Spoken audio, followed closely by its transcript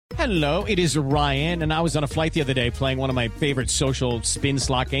Hello, it is Ryan, and I was on a flight the other day playing one of my favorite social spin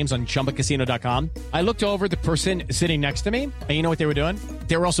slot games on ChumbaCasino.com. I looked over at the person sitting next to me, and you know what they were doing?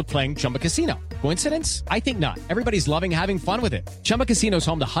 They were also playing Chumba Casino. Coincidence? I think not. Everybody's loving having fun with it. Chumba Casino is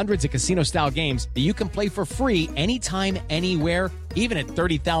home to hundreds of casino-style games that you can play for free anytime, anywhere, even at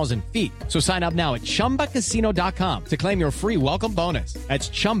 30,000 feet. So sign up now at ChumbaCasino.com to claim your free welcome bonus. That's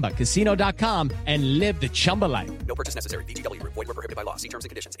ChumbaCasino.com and live the Chumba life. No purchase necessary. VGW. Void where prohibited by law. See terms and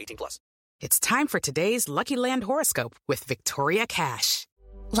conditions. 18+. It's time for today's Lucky Land horoscope with Victoria Cash.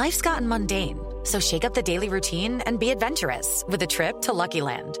 Life's gotten mundane, so shake up the daily routine and be adventurous with a trip to Lucky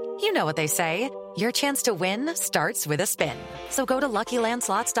Land. You know what they say. Your chance to win starts with a spin. So go to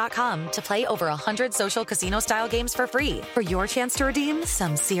LuckyLandSlots.com to play over 100 social casino-style games for free for your chance to redeem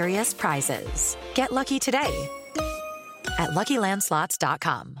some serious prizes. Get lucky today at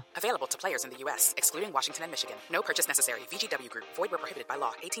LuckyLandSlots.com. Available to players in the U.S., excluding Washington and Michigan. No purchase necessary. VGW Group. Void where prohibited by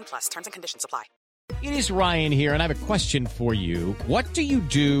law. 18+. Terms and conditions apply. It is Ryan here, and I have a question for you. What do you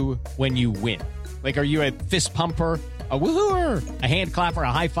do when you win? Like, are you a fist pumper, a woohooer, a hand clapper,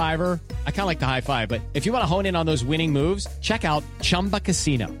 a high fiver? I kind of like the high five, but if you want to hone in on those winning moves, check out Chumba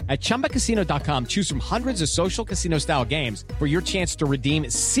Casino. At ChumbaCasino.com, choose from hundreds of social casino-style games for your chance to redeem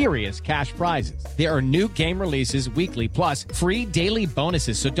serious cash prizes. There are new game releases weekly, plus free daily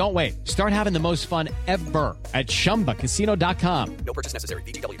bonuses, so don't wait. Start having the most fun ever at ChumbaCasino.com. No purchase necessary.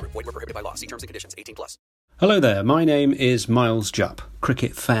 VGW. Void where prohibited by law. See terms and conditions. 18+. Hello there, my name is Miles Jupp,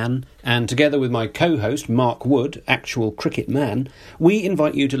 cricket fan, and together with my co-host Mark Wood, actual cricket man, we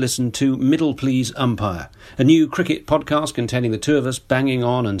invite you to listen to Middle Please Umpire, a new cricket podcast containing the two of us banging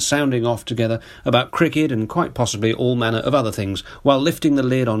on and sounding off together about cricket and quite possibly all manner of other things, while lifting the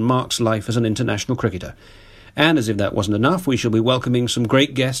lid on Mark's life as an international cricketer. And as if that wasn't enough, we shall be welcoming some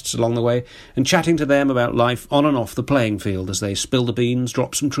great guests along the way and chatting to them about life on and off the playing field as they spill the beans,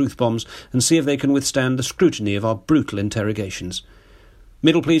 drop some truth bombs, and see if they can withstand the scrutiny of our brutal interrogations.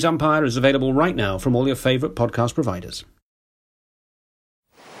 Middle Please Umpire is available right now from all your favourite podcast providers.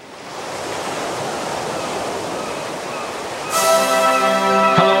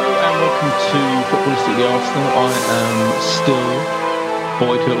 Hello and welcome to Footballistically Arsenal. I am still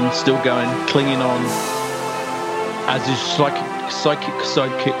Boyd Hilton, still going, clinging on. As is psychic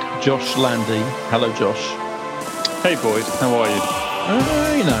sidekick Josh Landy. Hello, Josh. Hey, Boyd. How are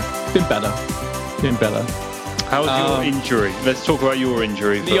you? Been better. How's your injury? Let's talk about your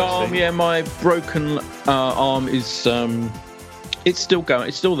injury first. The arm, yeah, my broken arm is, it's still going.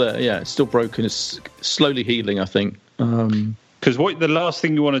 It's still there, yeah. It's still broken. It's slowly healing, I think. Because the last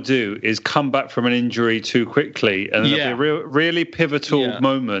thing you want to do is come back from an injury too quickly, and there'll be a really pivotal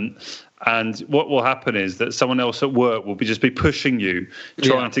moment. And what will happen is that someone else at work will just be pushing you,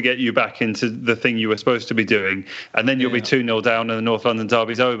 trying to get you back into the thing you were supposed to be doing. And then you'll be 2-0 down and the North London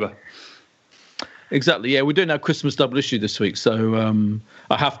derby's over. Exactly. Yeah, we're doing our Christmas double issue this week. So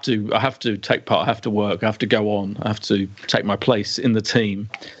I have to take part. I have to work. I have to go on. I have to take my place in the team.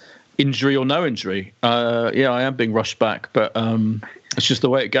 Injury or no injury. I am being rushed back, but it's just the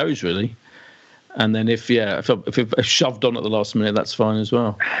way it goes, really. And then if shoved on at the last minute, that's fine as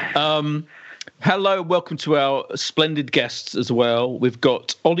well. Hello, welcome to our splendid guests as well. We've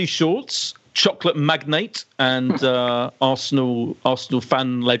got Ollie Shorts, chocolate magnate and Arsenal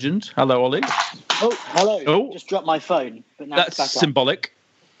fan legend. Hello, Ollie. Oh, hello. Oh. Just dropped my phone. But now that's it's back symbolic.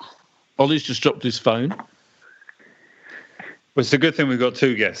 Ollie's just dropped his phone. Well, it's a good thing we've got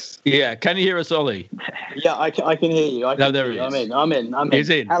two guests. Yeah, can you hear us, Ollie? Yeah, I can hear you. There he is. I'm in. He's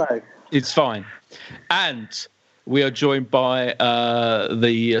in. Hello. It's fine. And we are joined by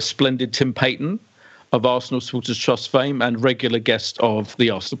the splendid Tim Payton of Arsenal Supporters Trust fame and regular guest of the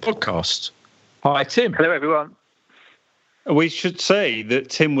Arsenal podcast. Hi, Tim. Hello, everyone. We should say that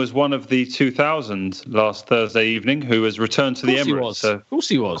Tim was one of the 2,000 last Thursday evening who has returned to the Emirates. Of course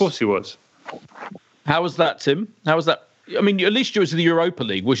he was. Of course he was. How was that, Tim? How was that? I mean, at least you were to the Europa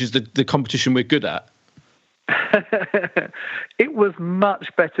League, which is the competition we're good at. It was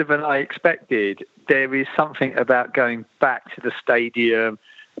much better than I expected. There is something about going back to the stadium,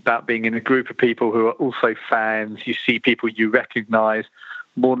 about being in a group of people who are also fans. You see people you recognise.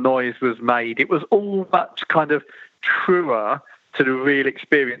 More noise was made. It was all much kind of truer to the real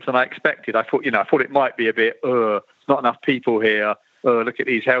experience than I expected. I thought it might be a bit, there's not enough people here. Look at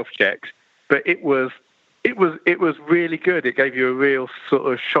these health checks. But it was really good. It gave you a real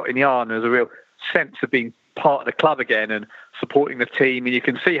sort of shot in the arm. There was a real sense of being part of the club again and supporting the team. And you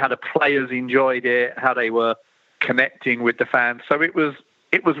can see how the players enjoyed it, how they were connecting with the fans. So it was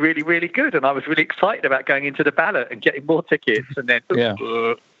really, really good. And I was really excited about going into the ballot and getting more tickets. And then,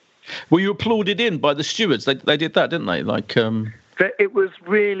 Were you applauded in by the stewards? They did that, didn't they? it was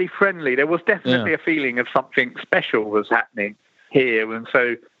really friendly. There was definitely a feeling of something special was happening here, and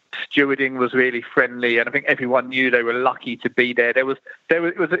so stewarding was really friendly, and I think everyone knew they were lucky to be there.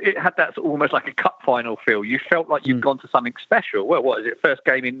 It had that sort of almost like a cup final feel. You felt like you'd gone to something special. Well, what is it? First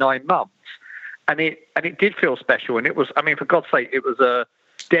game in 9 months, and it did feel special. And it was, I mean, for God's sake, it was a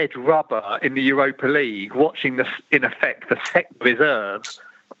dead rubber in the Europa League. Watching this, in effect, the second reserves.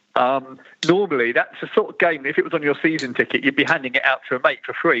 Normally, that's the sort of game. If it was on your season ticket, you'd be handing it out to a mate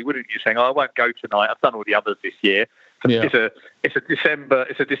for free, wouldn't you? Saying, "Oh, I won't go tonight. I've done all the others this year." Yeah. It's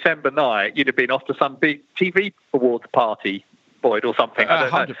a December night. You'd have been off to some big TV awards party, Boyd, or something. I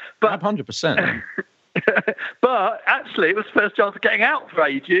don't know. But 100%. But actually, it was the first chance of getting out for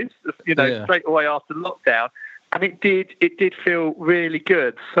ages. Straight away after lockdown, and it did feel really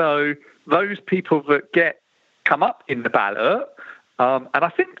good. So those people that come up in the ballot. And I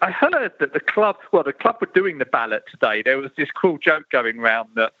think I heard that the club were doing the ballot today. There was this cruel joke going around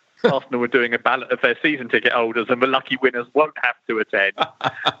that Arsenal were doing a ballot of their season ticket holders, and the lucky winners won't have to attend.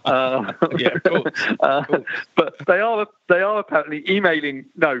 Cool. But they are apparently emailing.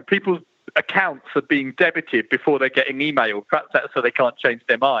 No, people's accounts are being debited before they're getting emailed. Perhaps that's so they can't change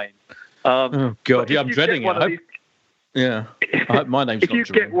their mind. Oh God, I'm dreading it. I hope my name's not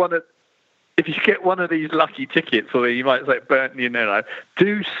drawn. If you get one of these lucky tickets, or you might say,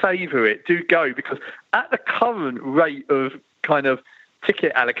 do savour it, do go, because at the current rate of kind of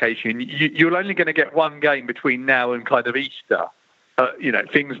ticket allocation, you're only going to get one game between now and kind of Easter.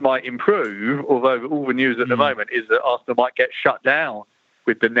 Things might improve, although all the news at the moment is that Arsenal might get shut down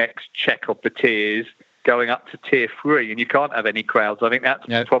with the next check of the tiers going up to tier 3, and you can't have any crowds. I think that's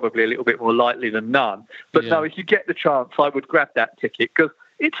probably a little bit more likely than none. But no, if you get the chance, I would grab that ticket, because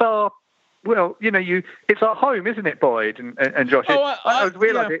it's our... Well, it's our home, isn't it, Boyd and Josh? I was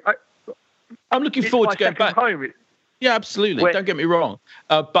realising. I'm looking forward to going back. Home. Yeah, absolutely. Don't get me wrong.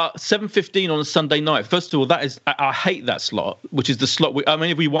 But 7:15 on a Sunday night. First of all, I hate that slot, which is the slot.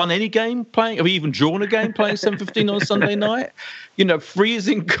 Have we won any game playing? Have we even drawn a game playing 7:15 on a Sunday night?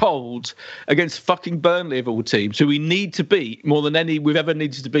 Freezing cold against fucking Burnley of all teams, who we need to beat more than we've ever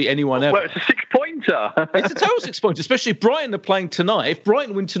needed to beat anyone ever. Well, it's a 6-pointer. It's a total 6-pointer, especially if Brighton are playing tonight. If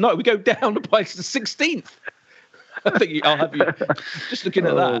Brighton win tonight, we go down to play to the 16th. I think I'll have you just looking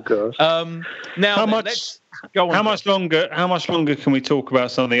at that. Gosh. Now, How much longer can we talk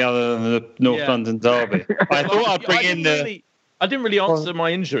about something other than the North London derby? I thought I'd bring in I didn't really answer my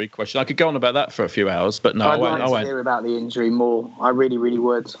injury question. I could go on about that for a few hours, but no, I won't. I'd like to hear about the injury more. I really, really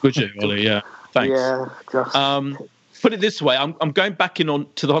would. Would you, Ollie? Yeah. Thanks. Yeah. Gosh. Put it this way: I'm going back to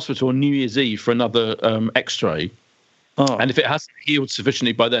the hospital on New Year's Eve for another X-ray. Oh. And if it hasn't healed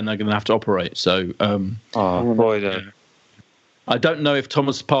sufficiently by then, they're going to have to operate. So, I don't know if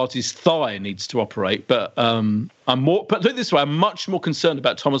Thomas Partey's thigh needs to operate, but But put it this way: I'm much more concerned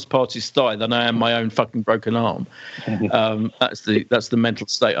about Thomas Partey's thigh than I am my own fucking broken arm. That's the mental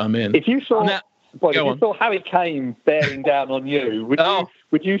state I'm in. If you saw, Harry Kane bearing down on you,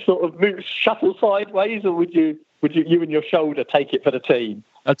 would you sort of shuttle sideways, or would you and your shoulder take it for the team?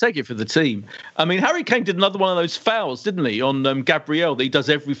 I'll take it for the team. I mean, Harry Kane did another one of those fouls, didn't he, on Gabriel that he does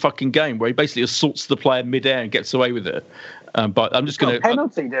every fucking game, where he basically assaults the player mid-air and gets away with it. But I'm just going to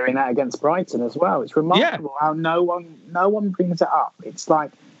penalty doing that against Brighton as well. It's remarkable how no one brings it up. It's like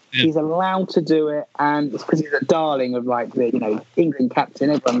he's allowed to do it, and it's because he's a darling of the England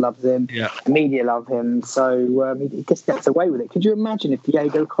captain. Everyone loves him. Yeah. The media love him, so he just gets away with it. Could you imagine if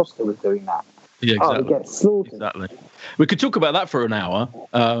Diego Costa was doing that? Yeah, exactly. Oh, he gets slaughtered. Exactly. We could talk about that for an hour,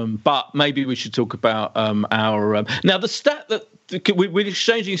 but maybe we should talk about our now the stat that we're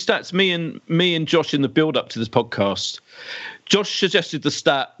exchanging stats. Me and Josh in the build-up to this podcast. Josh suggested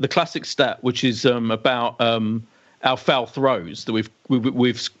the classic stat, which is about our foul throws that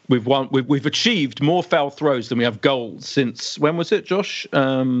we've achieved more foul throws than we have goals since when was it, Josh?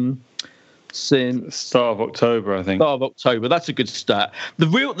 Since start of October, I think. Start of October. That's a good stat.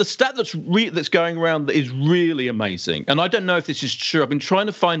 The stat that's going around that is really amazing, and I don't know if this is true. I've been trying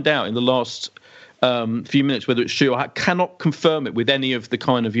to find out in the last few minutes whether it's true. I cannot confirm it with any of the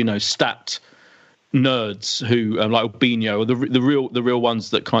kind of stat nerds who like Albino or the real ones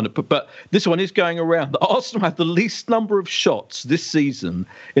that kind of. But this one is going around. Arsenal have the least number of shots this season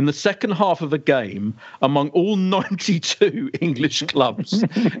in the second half of a game among all 92 English clubs.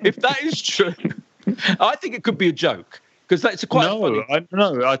 If that is true, I think it could be a joke because that's quite funny. I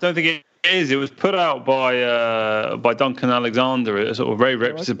don't think it is. It was put out by Duncan Alexander, a sort of very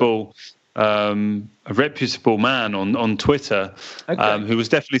reputable a reputable man on Twitter, who was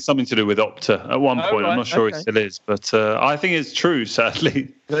definitely something to do with Opta at one point. Right, I'm not sure he still is, but I think it's true,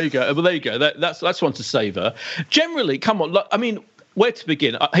 sadly. There you go. Well, there you go. That's one to savour. Generally, come on. I mean, where to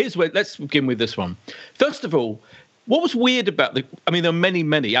begin? Let's begin with this one. First of all, what was weird about there are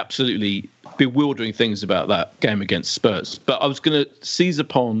many absolutely bewildering things about that game against Spurs, but I was going to seize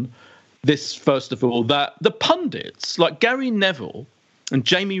upon this first of all, that the pundits like Gary Neville and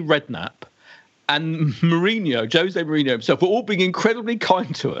Jamie Redknapp and Mourinho, Jose Mourinho himself, are all being incredibly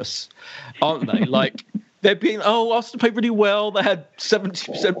kind to us, aren't they? Like, they're being, Arsenal played really well. They had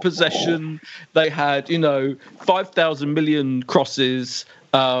 70% possession. They had, 5,000 million crosses.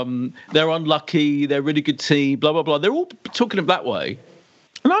 They're unlucky. They're a really good team, blah, blah, blah. They're all talking of that way.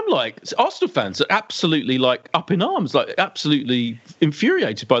 And I'm like, Arsenal fans are absolutely like up in arms, like absolutely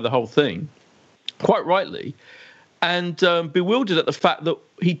infuriated by the whole thing, quite rightly, and bewildered at the fact that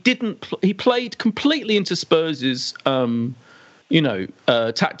he played completely into Spurs'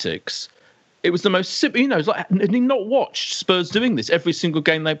 tactics. It was the most simple, it's like, had he not watched Spurs doing this every single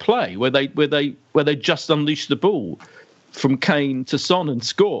game they play, where they just unleash the ball from Kane to Son and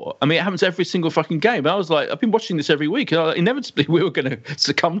score. I mean, it happens every single fucking game. I was like, I've been watching this every week. Inevitably, we were going to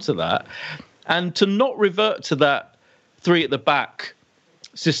succumb to that. And to not revert to that three at the back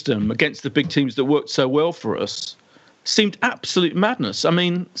system against the big teams that worked so well for us seemed absolute madness. I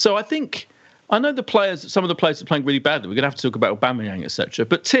mean, so I know some of the players are playing really badly. We're going to have to talk about Aubameyang, etc.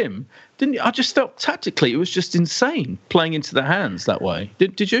 But Tim, I just felt tactically it was just insane playing into the hands that way.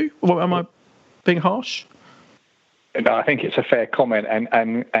 Did you? Or am I being harsh? No, I think it's a fair comment.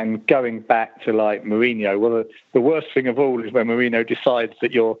 And going back to like Mourinho, well, the worst thing of all is when Mourinho decides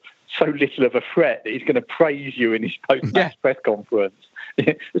that you're so little of a threat that he's going to praise you in his post-match press conference.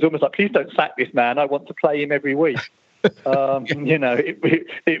 It's almost like, please don't sack this man. I want to play him every week.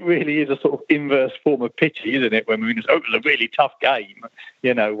 It really is a sort of inverse form of pity, isn't it? When Mourinho's, it was a really tough game,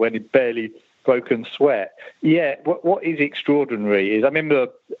 when he barely broken sweat. Yeah, what is extraordinary is I remember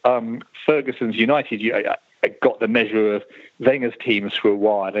Ferguson's United. I got the measure of Wenger's teams for a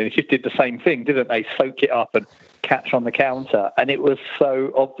while, and it just did the same thing, didn't they? Soak it up and catch on the counter. And it was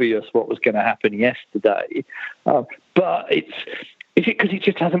so obvious what was going to happen yesterday. But is it because he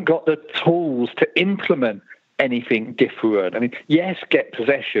just hasn't got the tools to implement anything different? I mean, yes, get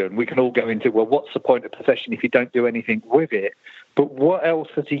possession. We can all go into, well, what's the point of possession if you don't do anything with it? But what else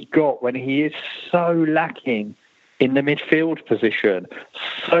has he got when he is so lacking in the midfield position,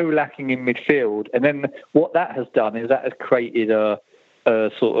 so lacking in midfield? And then what that has done is that has created a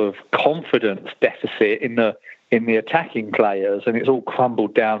sort of confidence deficit in the attacking players, and it's all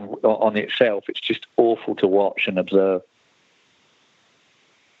crumbled down on itself. It's just awful to watch and observe.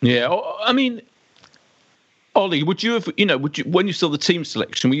 Yeah, I mean, Ollie, would you have, when you saw the team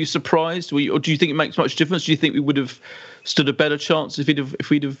selection, were you surprised? Or do you think it makes much difference? Do you think we would have stood a better chance if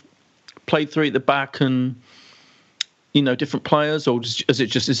we'd have played three at the back and different players, or is there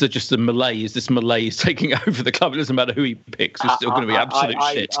just the malaise? This malaise taking over the club. It doesn't matter who he picks; it's still going to be absolute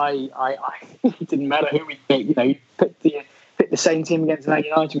shit. It didn't matter who we picked. You picked the same team against Man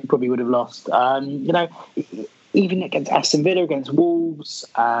United, we probably would have lost. Even against Aston Villa, against Wolves,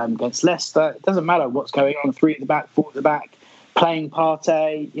 against Leicester, it doesn't matter what's going on. Three at the back, four at the back, playing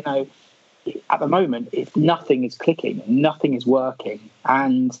Partey. At the moment, if nothing is clicking, nothing is working,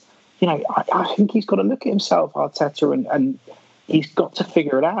 and I think he's got to look at himself, Arteta, and he's got to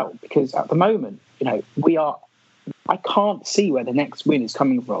figure it out, because at the moment, I can't see where the next win is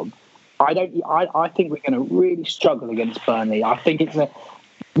coming from. I think we're going to really struggle against Burnley. I think it's a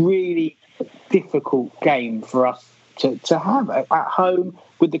really difficult game for us to have at home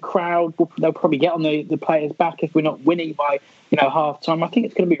with the crowd. They'll probably get on the players' back if we're not winning by half time. I think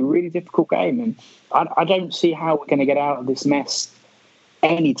it's going to be a really difficult game, and I don't see how we're going to get out of this mess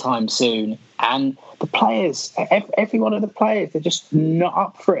anytime soon. And the players, every one of the players, they're just not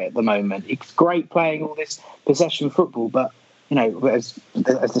up for it at the moment. It's great playing all this possession football, but as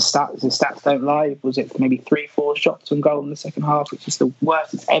the stats don't lie, was it maybe 3-4 shots on goal in the second half, which is the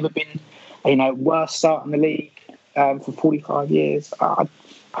worst it's ever been. Worst start in the league for 45 years. I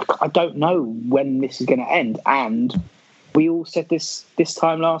don't know when this is going to end, and we all said this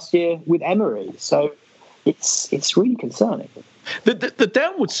time last year with Emery, so it's really concerning. The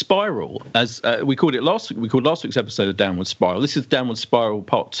downward spiral, as we called it last week, we called last week's episode a downward spiral. This is downward spiral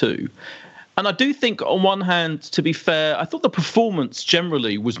part 2. And I do think, on one hand, to be fair, I thought the performance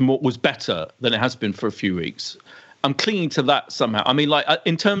generally was better than it has been for a few weeks. I'm clinging to that somehow. I mean, like,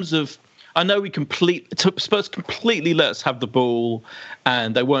 in terms of, I know Spurs completely let us have the ball,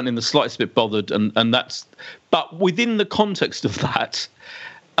 and they weren't in the slightest bit bothered, and that's. But within the context of that,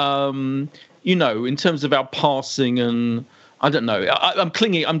 in terms of our passing and. I don't know.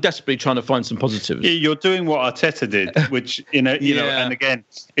 I'm desperately trying to find some positives. You're doing what Arteta did, which and again,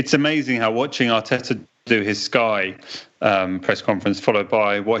 it's amazing how watching Arteta do his Sky press conference followed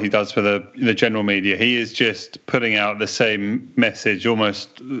by what he does for the general media, he is just putting out the same message,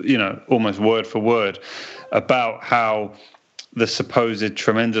 almost word for word, about how the supposed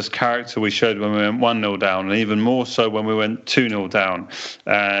tremendous character we showed when we went 1-0 down, and even more so when we went 2-0 down,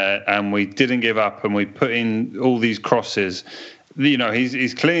 and we didn't give up, and we put in all these crosses.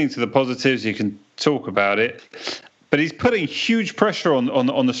 He's clinging to the positives. You can talk about it, but he's putting huge pressure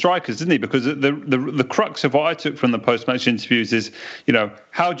on the strikers, isn't he? Because the crux of what I took from the post-match interviews is,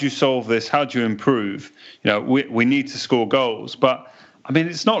 how do you solve this? How do you improve? We need to score goals, but I mean,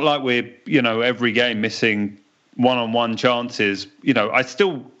 it's not like we're every game missing one-on-one chances. I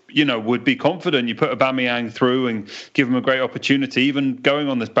still, would be confident you put Aubameyang through and give him a great opportunity, even going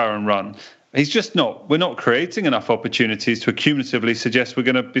on this barren run. He's just not. We're not creating enough opportunities to accumulatively suggest we're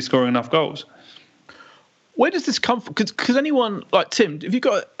going to be scoring enough goals. Where does this come from? Because anyone like Tim, if you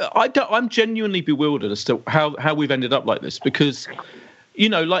got, I'm genuinely bewildered as to how we've ended up like this. Because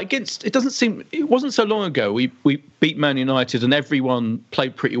it wasn't so long ago we beat Man United and everyone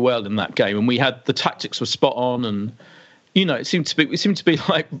played pretty well in that game, and we had the tactics were spot on, and it seemed to be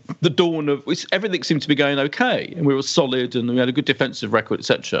like the dawn of everything seemed to be going okay, and we were solid and we had a good defensive record,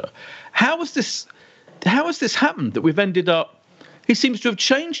 etc. How has this happened that we've ended up? He seems to have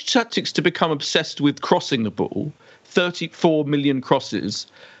changed tactics to become obsessed with crossing the ball, 34 million crosses,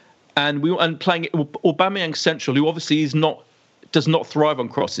 and playing Aubameyang central, who obviously does not thrive on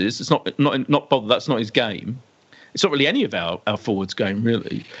crosses. It's not bothered. That's not his game. It's not really any of our forwards' game,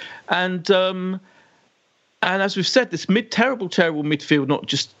 really. And as we've said, this terrible midfield, not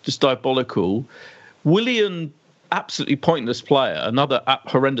just diabolical. Willian, absolutely pointless player. Another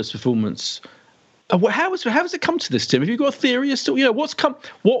horrendous performance. How has it come to this, Tim? Have you got a theory as to what's come?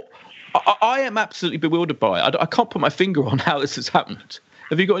 What I am absolutely bewildered by. I can't put my finger on how this has happened.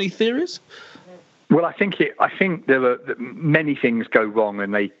 Have you got any theories? Well, I think there are many things go wrong,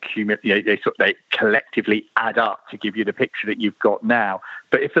 and they collectively add up to give you the picture that you've got now.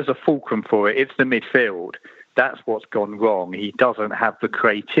 But if there's a fulcrum for it, it's the midfield. That's what's gone wrong. He doesn't have the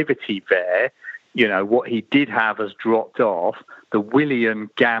creativity there. What he did have has dropped off. The Willian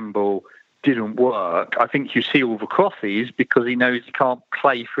gamble didn't work. I think you see all the crosses because he knows he can't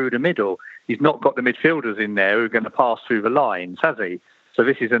play through the middle. He's not got the midfielders in there who are going to pass through the lines, has he? So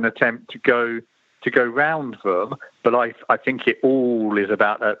this is an attempt to go round them, but I think it all is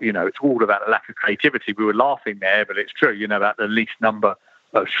about it's all about a lack of creativity. We were laughing there, but it's true. About the least number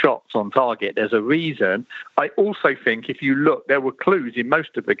of shots on target. There's a reason. I also think if you look, there were clues in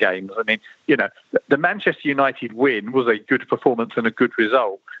most of the games. I mean, the Manchester United win was a good performance and a good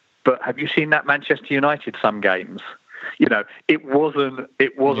result. But have you seen that Manchester United some games? It wasn't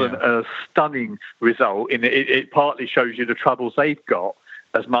a stunning result. It partly shows you the troubles they've got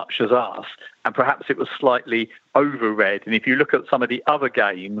as much as us, and perhaps it was slightly overread. And if you look at some of the other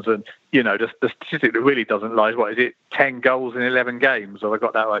games, and the statistic that really doesn't lie is, what is it, 10 goals in 11 games? Or I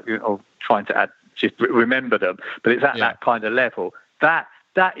got that right, or trying to just remember them, but it's at that kind of level. That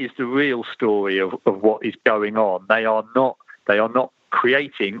is the real story of what is going on. They are not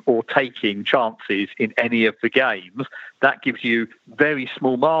creating or taking chances in any of the games. That gives you very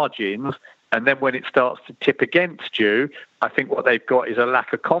small margins. And then when it starts to tip against you, I think what they've got is a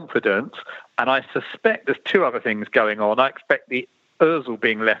lack of confidence. And I suspect there's two other things going on. I expect the Ozil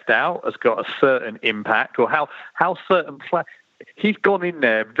being left out has got a certain impact, or how certain he's gone in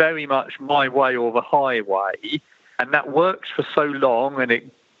there very much my way or the highway, and that works for so long and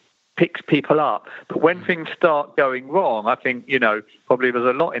it picks people up. But when things start going wrong, I think, probably there's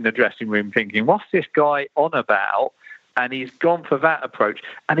a lot in the dressing room thinking, what's this guy on about? And he's gone for that approach.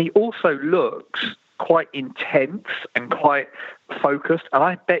 And he also looks quite intense and quite focused. And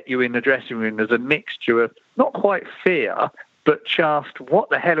I bet you in the dressing room there's a mixture of not quite fear, but just what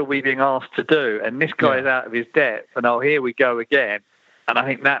the hell are we being asked to do? And this guy is out of his depth. And here we go again. And I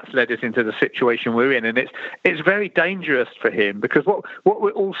think that's led us into the situation we're in. And it's very dangerous for him, because what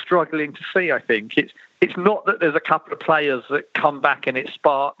we're all struggling to see, I think, it's not that there's a couple of players that come back and it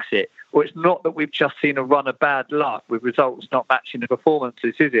sparks it, or it's not that we've just seen a run of bad luck with results not matching the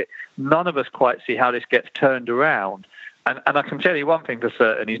performances, is it? None of us quite see how this gets turned around. And I can tell you one thing for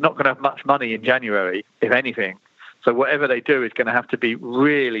certain, he's not going to have much money in January, if anything. So whatever they do is going to have to be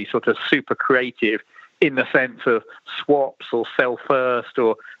really sort of super creative in the sense of swaps or sell first,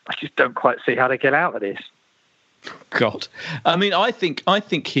 or I just don't quite see how they get out of this. God, I mean, I think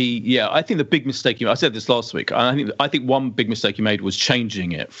the big mistake he made, I said this last week. I think one big mistake he made was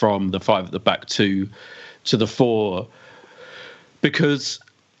changing it from the 5 at the back to the 4, because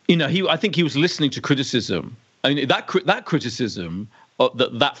I think he was listening to criticism. I mean, that criticism of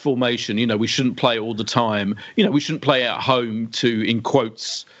that formation. We shouldn't play all the time. We shouldn't play at home to, in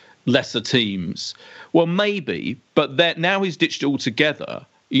quotes, lesser teams. Well, maybe, but now he's ditched it altogether.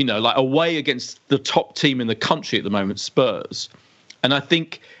 Like away against the top team in the country at the moment, Spurs. And I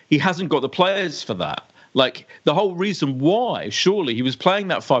think he hasn't got the players for that. Like, the whole reason why, surely, he was playing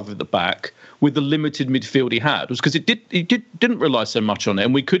that 5 at the back with the limited midfield he had was because he didn't rely so much on it.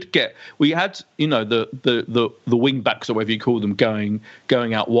 And we had, the wing backs, or whatever you call them, going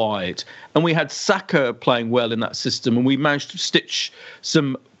out wide. And we had Saka playing well in that system. And we managed to stitch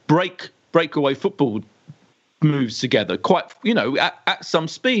some breakaway football moves together quite, at some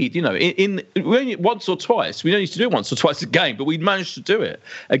speed, only once or twice. We don't need to do it once or twice a game, but we managed to do it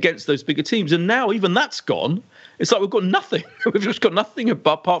against those bigger teams. And now even that's gone. It's like we've got nothing. We've just got nothing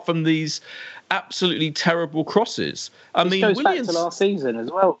apart from these absolutely terrible crosses. This goes back to last season as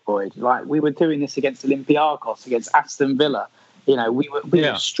well, Boyd. Like, we were doing this against Olympiacos, against Aston Villa. We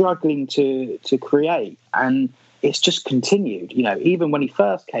were struggling to create, and it's just continued. Even when he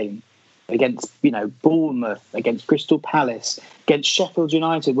first came, against Bournemouth, against Crystal Palace, against Sheffield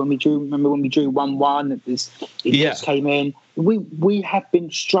United when we drew 1-1. He just came in. We have been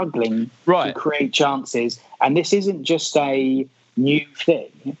struggling to create chances, and this isn't just a new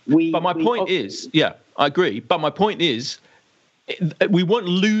thing. But my point is, I agree. But my point is, we weren't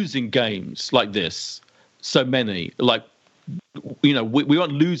losing games like this. So many, like. We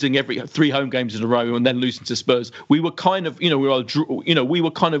weren't losing every 3 home games in a row and then losing to Spurs. We were kind of, we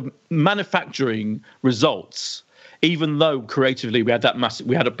were kind of manufacturing results, even though creatively we had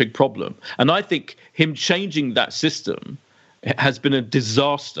a big problem. And I think him changing that system has been a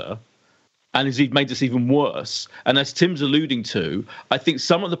disaster, and has made this even worse. And as Tim's alluding to, I think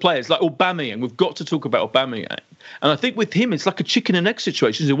some of the players, like Aubameyang, we've got to talk about Aubameyang. And I think with him, it's like a chicken and egg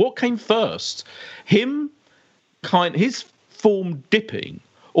situation. So what came first? His form dipping,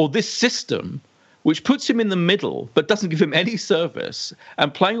 or this system which puts him in the middle but doesn't give him any service,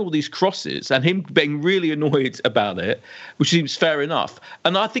 and playing all these crosses, and him being really annoyed about it, which seems fair enough.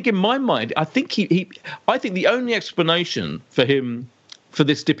 And I think in my mind, I think the only explanation for him for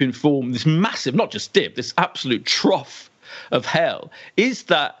this dip in form, this massive, not just dip, this absolute trough of hell, is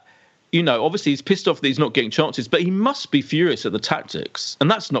that obviously he's pissed off that he's not getting chances, but he must be furious at the tactics, and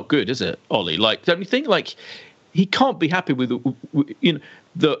that's not good, is it, Ollie? Like, don't you think? Like, he can't be happy with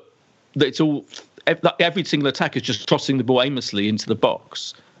that it's all, every single attack is just tossing the ball aimlessly into the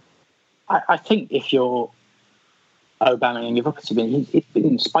box. I think if you're Aubameyang, you've obviously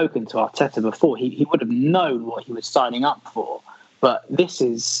been spoken to Arteta before. He would have known what he was signing up for. But this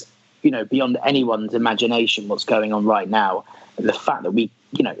is, beyond anyone's imagination what's going on right now. The fact that we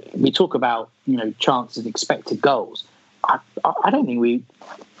talk about, chances of expected goals. I don't think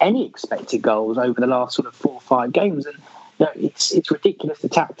any expected goals over the last sort of 4 or 5 games, and it's ridiculous, the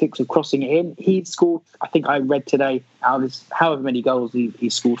tactics of crossing it in. He's scored, I think I read today, out of however many goals he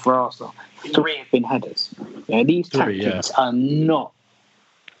scored for Arsenal, 3 have been headers. These tactics are not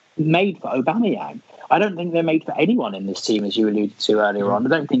made for Aubameyang. I don't think they're made for anyone in this team, as you alluded to earlier on. I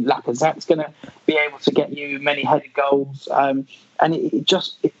don't think Lacazette's going to be able to get you many headed goals, and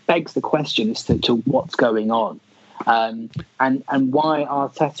it begs the question as to what's going on. And why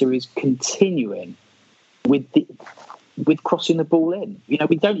Arteta is continuing with crossing the ball in.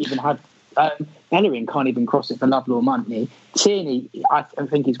 We don't even have Bellerin can't even cross it for love nor money. Tierney, I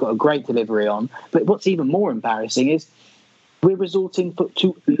think he's got a great delivery on. But what's even more embarrassing is we're resorting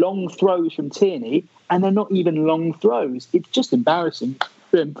to long throws from Tierney, and they're not even long throws. It's just embarrassing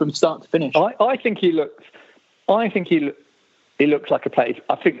from start to finish. I think he looks like a player.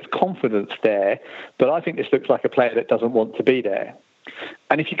 I think there's confidence there, but I think this looks like a player that doesn't want to be there.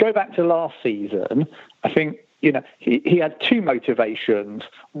 And if you go back to last season, I think, he had 2 motivations.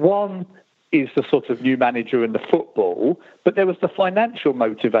 One is the sort of new manager in the football, but there was the financial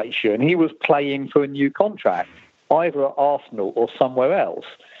motivation. He was playing for a new contract, either at Arsenal or somewhere else.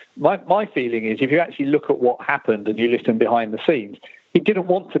 My feeling is, if you actually look at what happened and you listen behind the scenes, he didn't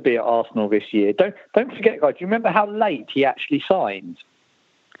want to be at Arsenal this year. Don't forget, guys, do you remember how late he actually signed?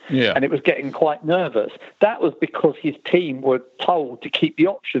 Yeah. And it was getting quite nervous. That was because his team were told to keep the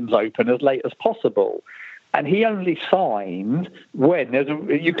options open as late as possible. And he only signed when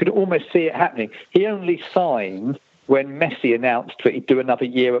you could almost see it happening. He only signed when Messi announced that he'd do another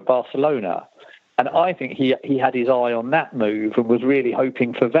year at Barcelona. And I think he had his eye on that move and was really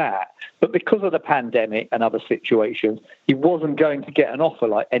hoping for that. But because of the pandemic and other situations, he wasn't going to get an offer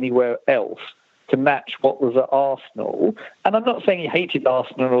like anywhere else to match what was at Arsenal. And I'm not saying he hated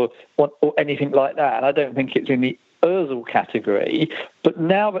Arsenal or anything like that. And I don't think it's in the Ozil category. But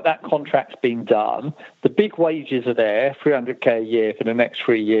now that contract's been done, the big wages are there, 300k a year for the next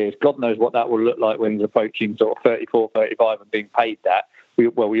 3 years. God knows what that will look like when he's approaching sort of 34, 35 and being paid that.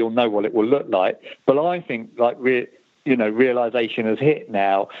 We all know what it will look like. But I think realization has hit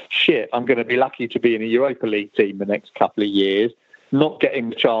now. Shit, I'm going to be lucky to be in a Europa League team the next couple of years. Not getting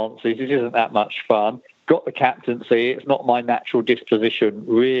the chances. It isn't that much fun. Got the captaincy. It's not my natural disposition,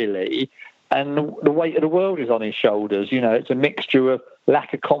 really. And the weight of the world is on his shoulders. It's a mixture of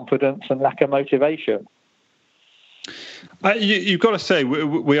lack of confidence and lack of motivation. You've got to say,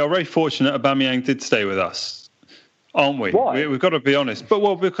 we are very fortunate Aubameyang did stay with us, aren't we? Why? We've got to be honest.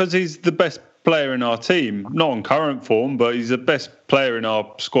 But because he's the best player in our team, not on current form, but he's the best player in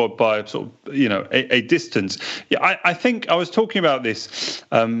our squad by sort of a distance. Yeah, I think I was talking about this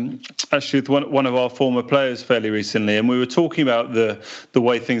actually with one of our former players fairly recently, and we were talking about the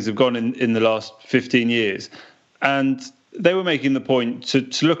way things have gone in the last 15 years, and they were making the point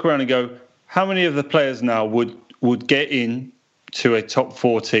to look around and go, how many of the players now would get in to a top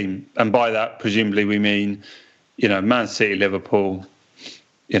 4 team, and by that presumably we mean Man City, Liverpool,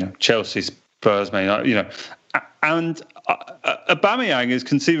 Chelsea, Spurs, Man, and Aubameyang is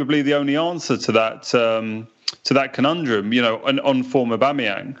conceivably the only answer to that conundrum. An on-form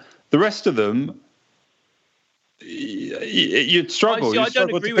Aubameyang. The rest of them, you'd struggle. You'd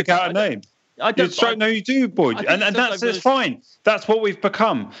struggle to pick out a name. No, you do, Boyd, and that's fine. That's what we've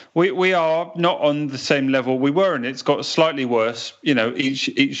become. We are not on the same level we were, and it's got slightly worse.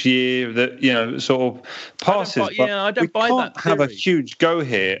 Each year that sort of passes. I don't buy that. We can't have a huge go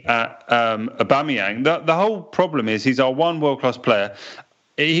here at Aubameyang. The whole problem is he's our one world-class player.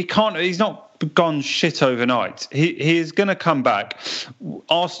 He's not gone shit overnight. He is going to come back.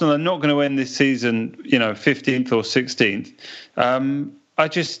 Arsenal are not going to end this season, 15th or 16th.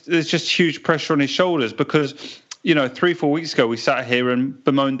 There's just huge pressure on his shoulders because, 3-4 weeks ago we sat here and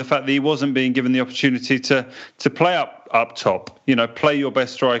bemoaned the fact that he wasn't being given the opportunity to play up top. Play your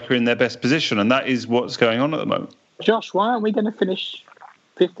best striker in their best position, and that is what's going on at the moment. Josh, why aren't we going to finish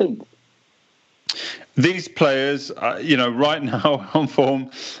 15th? These players, right now on form,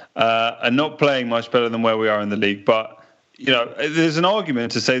 are not playing much better than where we are in the league, but. There's an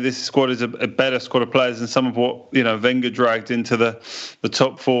argument to say this squad is a better squad of players than some of what Wenger dragged into the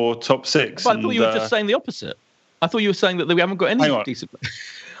top 4, top 6. But I thought you were just saying the opposite. I thought you were saying that we haven't got any decent.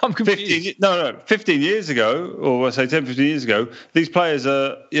 I'm confused. 15 years ago, or I say 10, 15 years ago, these players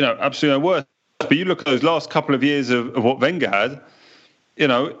are absolutely no worse. But you look at those last couple of years of what Wenger had.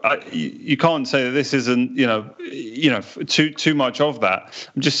 You can't say that this isn't too much of that.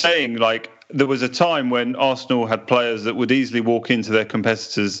 I'm just saying, there was a time when Arsenal had players that would easily walk into their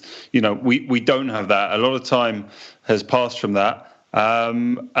competitors. We don't have that. A lot of time has passed from that,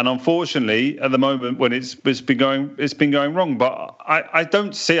 and unfortunately, at the moment, when it's been going wrong. But I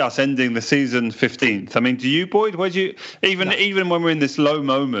don't see us ending the season 15th. I mean, do you, Boyd? Where do you even when we're in this low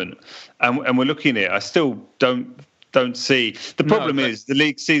moment and we're looking at it, I still don't see. The problem is the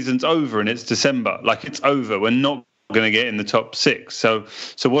league season's over and it's December. It's over. We're not going to get in the top 6. So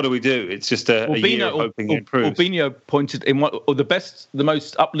what do? It's just a year of hoping it improves. Albino pointed in the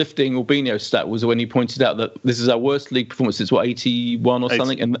most uplifting Albino stat was when he pointed out that this is our worst league performance since 81 or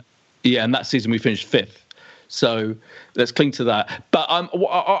something, and that season we finished 5th. So let's cling to that. But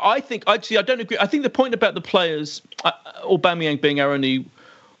I think actually I don't agree. I think the point about the players, Aubameyang being our only,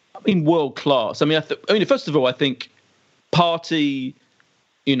 world class. First of all, I think Partey,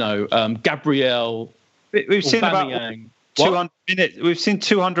 Gabriel. We've seen about 200 minutes. We've seen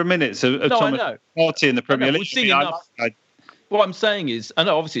 200 minutes of Thomas Partey in the Premier League. We've seen enough. What I'm saying is, I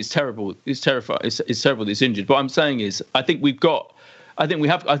know obviously it's terrible. It's terrifying. It's terrible that he's injured. What I'm saying is, I think we have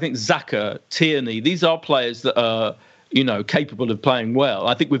Xhaka, Tierney. These are players that are, capable of playing well.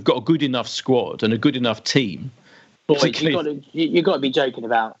 I think we've got a good enough squad and a good enough team. You've got to be joking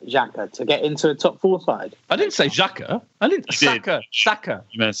about Xhaka to get into a top 4 side. I didn't say Xhaka. I didn't. Saka.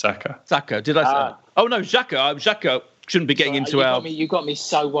 You meant Saka. Saka. Did I say? Oh no, Xhaka. Xhaka shouldn't be getting into our. You got me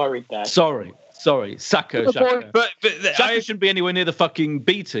so worried there. Sorry. Saka. Xhaka. But Xhaka shouldn't be anywhere near the fucking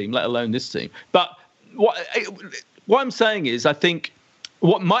B team, let alone this team. But what I'm saying is, I think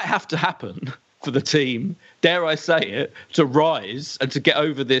what might have to happen for the team, dare I say it, to rise and to get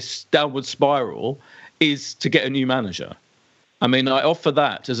over this downward spiral, is to get a new manager. I offer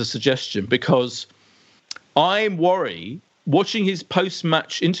that as a suggestion because I'm worried watching his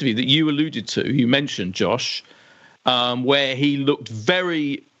post-match interview that you alluded to, you mentioned, Josh, where he looked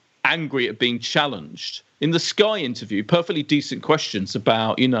very angry at being challenged. In the Sky interview, perfectly decent questions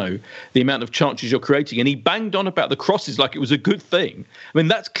about, the amount of chances you're creating. And he banged on about the crosses like it was a good thing. I mean,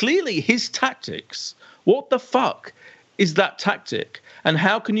 that's clearly his tactics. What the fuck is that tactic? And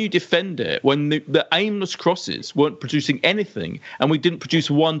how can you defend it when the aimless crosses weren't producing anything and we didn't produce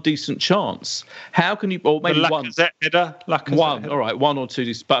one decent chance? How can you, or maybe one. One, all right, one or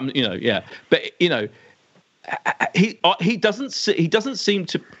two, but, yeah. But, he doesn't seem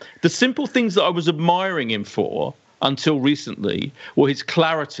to. The simple things that I was admiring him for until recently were his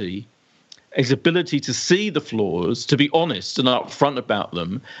clarity, his ability to see the flaws, to be honest and upfront about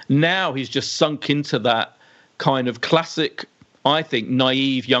them. Now he's just sunk into that kind of classic, I think,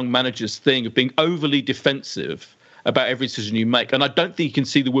 naive young managers thing of being overly defensive about every decision you make. And I don't think you can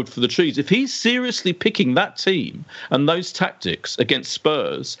see the wood for the trees. If he's seriously picking that team and those tactics against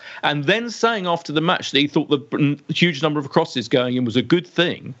Spurs and then saying after the match that he thought the huge number of crosses going in was a good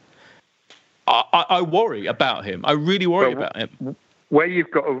thing, I worry about him. I really worry about him. Where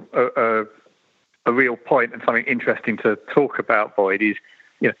you've got a real point and something interesting to talk about, Boyd, is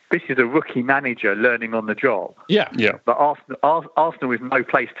this is a rookie manager learning on the job. Yeah. But Arsenal is no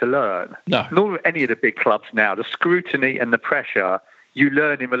place to learn. No. Nor any of the big clubs now. The scrutiny and the pressure you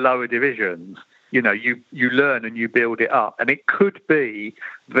learn in the lower divisions. You learn and you build it up. And it could be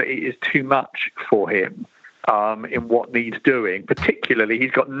that it is too much for him in what needs doing. Particularly,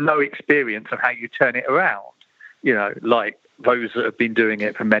 he's got no experience of how you turn it around. Like those that have been doing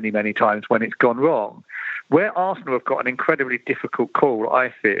it for many, many times when it's gone wrong. Where Arsenal have got an incredibly difficult call, I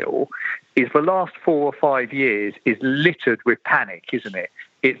feel, is the last 4 or 5 years is littered with panic, isn't it?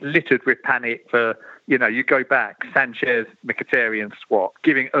 It's littered with panic for, you go back, Sanchez, Mkhitaryan swap,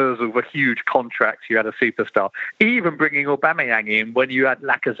 giving Ozil the huge contracts, you had a superstar, even bringing Aubameyang in when you had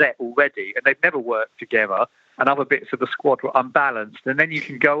Lacazette already, and they've never worked together, and other bits of the squad were unbalanced, and then you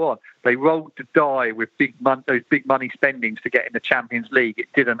can go on. They rolled the die with those big money spendings to get in the Champions League. It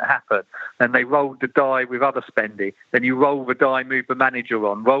didn't happen. And they rolled the die with other spending. Then you roll the die, move the manager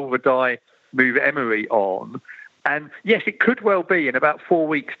on, roll the die, move Emery on. And yes, it could well be in about 4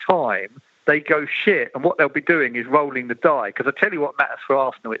 weeks' time, they go shit. And what they'll be doing is rolling the die. Because I tell you what matters for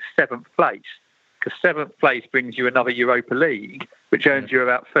Arsenal, it's 7th place. Because 7th place brings you another Europa League, which earns you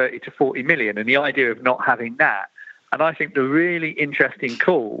about 30 to 40 million. And the idea of not having that. And I think the really interesting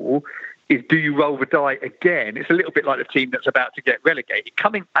call is, do you roll the die again? It's a little bit like the team that's about to get relegated.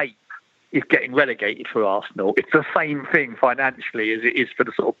 Coming 8th is getting relegated for Arsenal. It's the same thing financially as it is for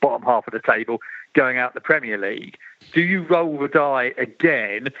the sort of bottom half of the table going out the Premier League. Do you roll the die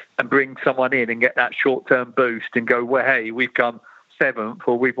again and bring someone in and get that short-term boost and go, well, hey, we've come 7th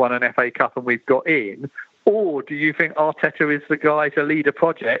or we've won an FA Cup and we've got in? Or do you think Arteta is the guy to lead a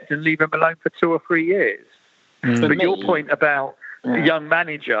project and leave him alone for 2 or 3 years? But your point about a young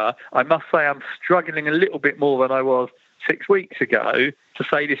manager, I must say I'm struggling a little bit more than I was 6 weeks ago to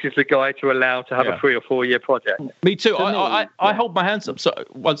say this is the guy to allow to have a 3 or 4 year project. Me too. I hold my hands up. So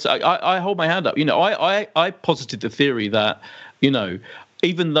once I hold my hand up. I posited the theory that,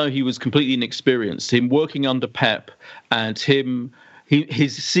 even though he was completely inexperienced, him working under Pep and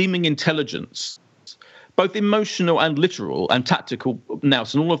his seeming intelligence, both emotional and literal and tactical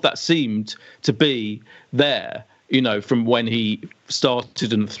nous, and all of that seemed to be there, from when he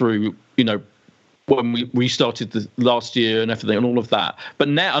started and through, when we restarted the last year and everything and all of that. But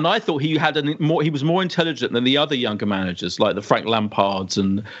now, and I thought he was more intelligent than the other younger managers like the Frank Lampards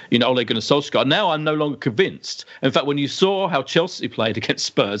and, Ole Gunnar Solskjaer. Now I'm no longer convinced. In fact, when you saw how Chelsea played against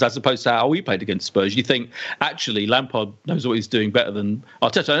Spurs as opposed to how we played against Spurs, you think actually Lampard knows what he's doing better than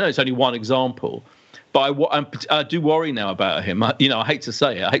Arteta. I know it's only one example. But I do worry now about him. I hate to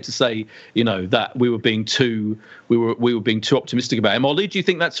say it. I hate to say, that we were being too optimistic about him. Ollie, do you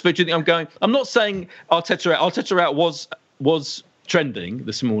think that's fair? Do you think I'm not saying Arteta out was trending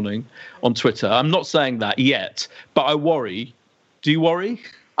this morning on Twitter. I'm not saying that yet, but I worry. Do you worry?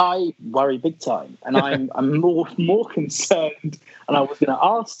 I worry big time, and I'm more concerned. And I was going to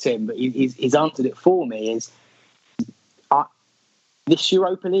ask Tim, but he's answered it for me. Is this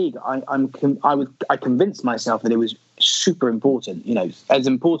Europa League, I convinced myself that it was super important. As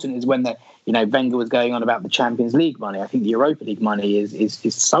important as when Wenger was going on about the Champions League money. I think the Europa League money is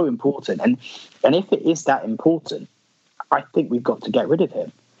so important, and if it is that important, I think we've got to get rid of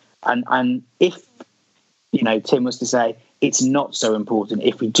him. And if Tim was to say it's not so important,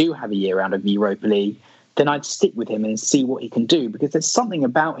 if we do have a year round of the Europa League, then I'd stick with him and see what he can do, because there's something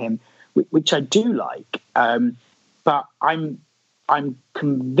about him which I do like, but I'm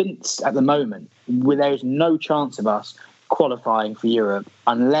convinced at the moment there is no chance of us qualifying for Europe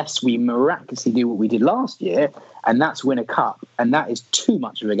unless we miraculously do what we did last year, and that's win a cup. And that is too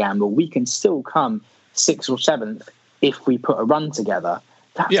much of a gamble. We can still come 6th or 7th if we put a run together.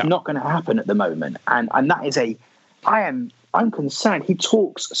 That's not going to happen at the moment. And that is I'm concerned. He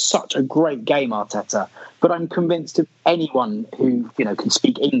talks such a great game, Arteta, but I'm convinced of anyone who can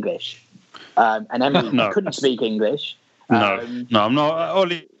speak English. And Emery couldn't speak English. No, I'm not.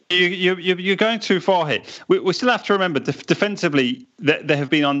 Ollie, you're going too far here. We still have to remember defensively that there have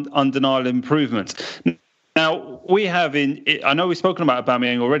been undeniable improvements. Now, we have I know we've spoken about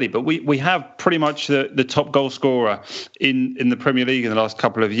Aubameyang already, but we have pretty much the top goal scorer in the Premier League in the last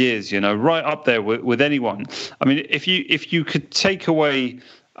couple of years, right up there with anyone. I mean, if you could take away,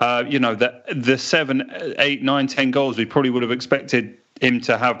 the 7, 8, 9, 10 goals, we probably would have expected him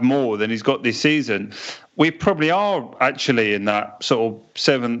to have more than he's got this season. We probably are actually in that sort of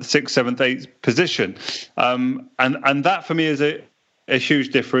 7th, 6th, 7th, 8th position. And that for me is a huge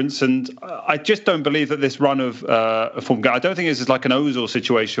difference, and I just don't believe that this run of form. I don't think this is like an Ozil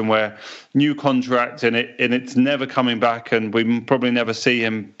situation where new contract and it's never coming back, and we probably never see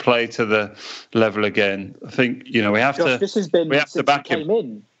him play to the level again. I think we have to. This has been since back he came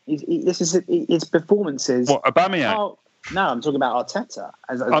in. This is his performances. What, Aubameyang? No, I'm talking about Arteta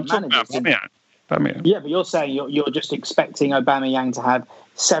as I'm talking about Aubameyang. Yeah, but you're saying you're just expecting Aubameyang to have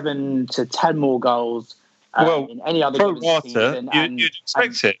 7 to 10 more goals. In any other season, you'd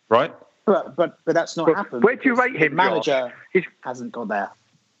expect it, right? But that's not happened. Where do you rate him? The manager hasn't got there.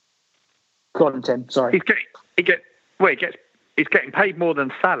 Go on, Tim. Sorry. He's getting paid more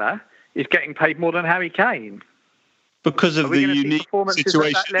than Salah. He's getting paid more than Harry Kane. Because of the unique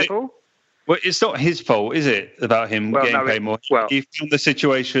situation. At that level? Well, it's not his fault, is it, about him getting paid more? He found the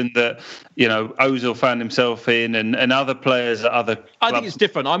situation that, Ozil found himself in and other players at other clubs. I think it's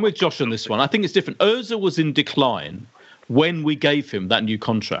different. I'm with Josh on this one. I think it's different. Ozil was in decline when we gave him that new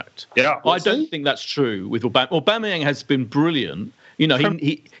contract. Yeah, I don't think that's true with Aubameyang. Aubameyang has been brilliant.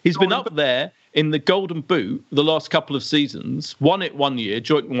 He's been up there in the Golden Boot the last couple of seasons. Won it one year.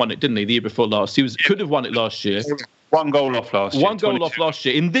 Joyton won it, didn't he, the year before last? Could have won it last year. One goal off last year. One goal off last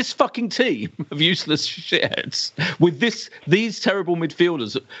year. In this fucking team of useless shitheads, with these terrible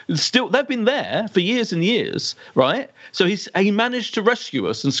midfielders, still they've been there for years and years, right? So he managed to rescue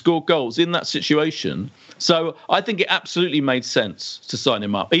us and score goals in that situation. So I think it absolutely made sense to sign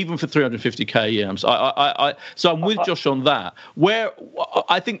him up, even for 350k a year. So I'm with Josh on that. Where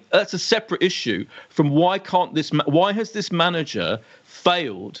I think that's a separate issue from why has this manager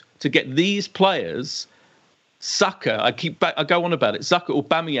failed to get these players? Saka, I go on about it. Saka,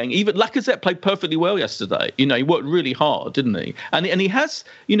 Aubameyang, even Lacazette played perfectly well yesterday. He worked really hard, didn't he? And he has,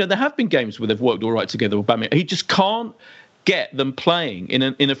 there have been games where they've worked all right together. Aubameyang, he just can't get them playing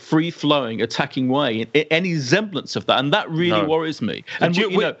in a free-flowing, attacking way, in any semblance of that, and that really worries me. And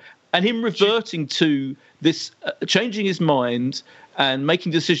and him reverting to this, changing his mind. And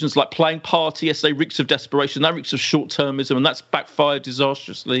making decisions like playing party yesterday reeks of desperation. That reeks of short-termism, and that's backfired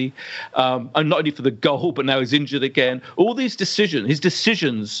disastrously. And not only for the goal, but now he's injured again. All these his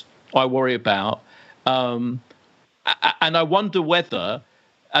decisions, I worry about. And I wonder whether,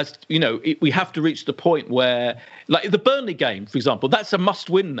 we have to reach the point where, like the Burnley game, for example, that's a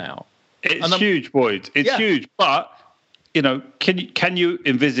must-win now. It's huge, Boyd. It's huge, but. Can you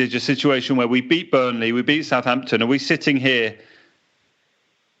envisage a situation where we beat Burnley, we beat Southampton, are we sitting here?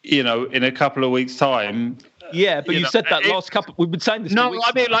 In a couple of weeks' time. Yeah, but you said that last couple. We've been saying this. No,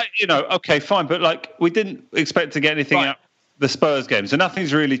 I mean, okay, fine, but we didn't expect to get anything out of the Spurs game, so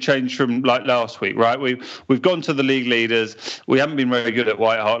nothing's really changed from last week, right? We've gone to the league leaders. We haven't been very good at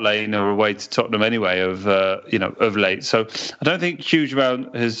White Hart Lane or away to Tottenham anyway of late. So I don't think huge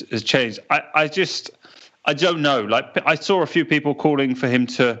amount has changed. I don't know. I saw a few people calling for him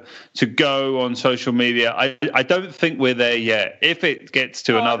to go on social media. I don't think we're there yet. If it gets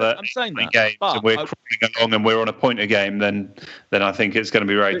to another game and we're crawling along and we're on a point a game, then I think it's going to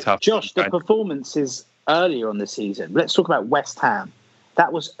be very tough. Josh, the performances earlier on the season. Let's talk about West Ham.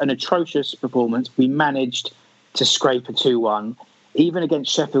 That was an atrocious performance. We managed to scrape a 2-1. Even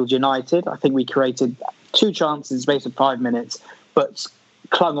against Sheffield United, I think we created 2 chances in the space of 5 minutes, but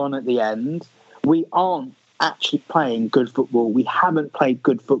clung on at the end. We aren't actually playing good football. We haven't played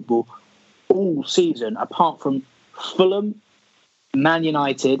good football all season, apart from Fulham, Man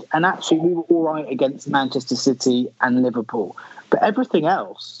United, and actually we were all right against Manchester City and Liverpool. But everything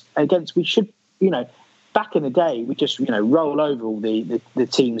else, we should, back in the day, we just, roll over all the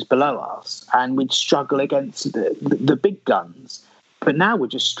teams below us and we'd struggle against the big guns. But now we're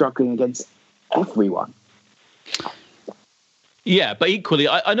just struggling against everyone. Yeah, but equally,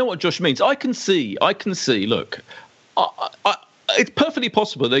 I know what Josh means. I can see, look, it's perfectly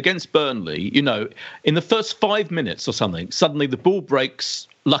possible that against Burnley, in the first 5 minutes or something, suddenly the ball breaks,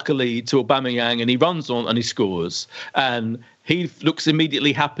 luckily, to Aubameyang, and he runs on and he scores. And he looks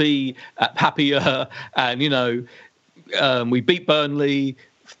immediately happier. And, we beat Burnley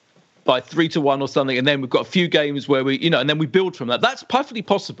by 3-1 or something. And then we've got a few games where and then we build from that. That's perfectly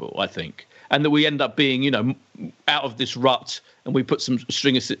possible, I think. And that we end up being, out of this rut and we put some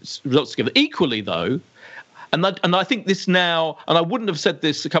string of results together. Equally, though, and I think this now, and I wouldn't have said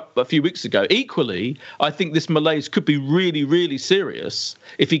this a few weeks ago, equally, I think this malaise could be really, really serious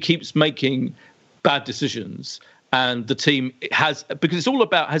if he keeps making bad decisions. And the team because it's all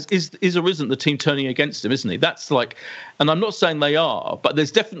about, is or isn't the team turning against him, isn't he? That's and I'm not saying they are, but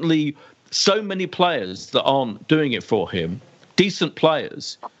there's definitely so many players that aren't doing it for him. Decent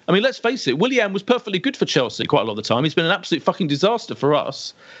players. I mean, let's face it, Willian was perfectly good for Chelsea quite a lot of the time. He's been an absolute fucking disaster for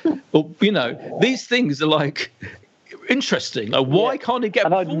us. Well, these things are interesting. Why can't he get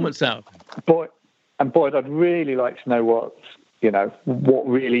performance out? Boyd, I'd really like to know what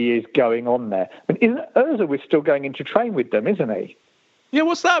really is going on there. I mean, isn't Ozil still going in to train with them, isn't he? Yeah,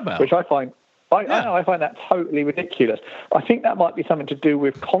 what's that about? Which I find I find that totally ridiculous. I think that might be something to do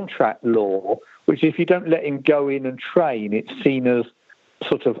with contract law, which if you don't let him go in and train, it's seen as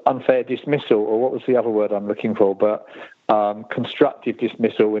sort of unfair dismissal, or what was the other word I'm looking for, but constructive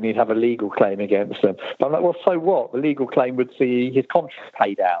dismissal when he'd have a legal claim against them. But I'm like, well, so what? The legal claim would see his contract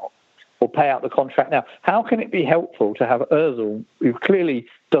paid out or pay out the contract now. How can it be helpful to have Ozil, who clearly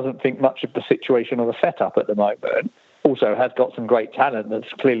doesn't think much of the situation or the setup at the moment, also has got some great talent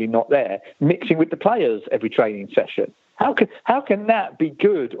that's clearly not there, mixing with the players every training session? How can that be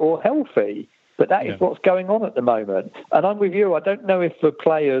good or healthy? But that is what's going on at the moment. And I'm with you. I don't know if the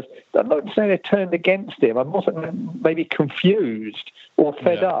players, I'm not saying they're turned against him. I'm also maybe confused or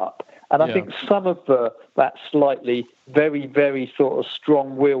fed up. And I think some of that slightly, very, very sort of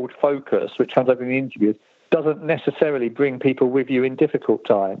strong-willed focus, which comes up in the interviews, doesn't necessarily bring people with you in difficult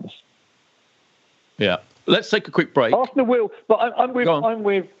times. Yeah. Let's take a quick break. Arsenal will, but I'm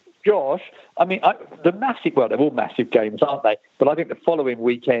with Josh. I mean, they're all massive games, aren't they? But I think the following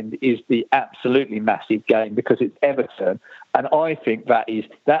weekend is the absolutely massive game because it's Everton. And I think that's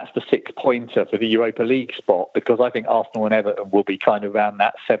the 6-pointer for the Europa League spot, because I think Arsenal and Everton will be kind of around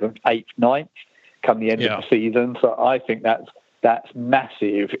that 7th, 8th, 9th come the end of the season. So I think that's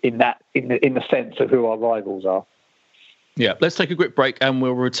massive in the sense of who our rivals are. Yeah, let's take a quick break and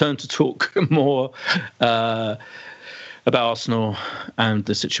we'll return to talk more about Arsenal and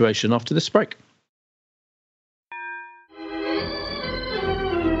the situation after this break.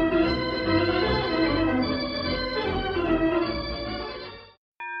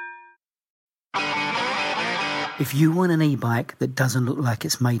 If you want an e-bike that doesn't look like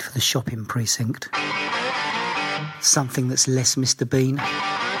it's made for the shopping precinct, something that's less Mr. Bean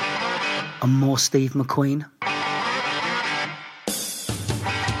and more Steve McQueen,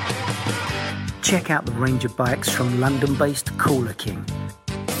 check out the range of bikes from London-based Cooler King.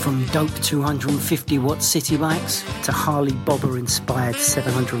 From dope 250-watt city bikes to Harley Bobber-inspired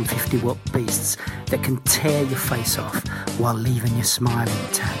 750-watt beasts that can tear your face off while leaving your smile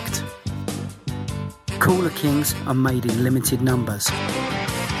intact. Cooler Kings are made in limited numbers,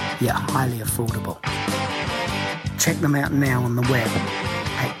 yet highly affordable. Check them out now on the web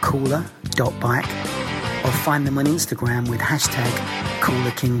at cooler.bike or find them on Instagram with hashtag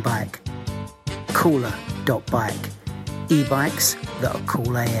CoolerKingBike. Cooler.bike. E-bikes that are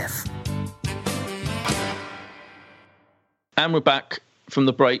cool AF. And we're back from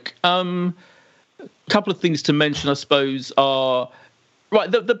the break. A couple of things to mention, I suppose, are... Right,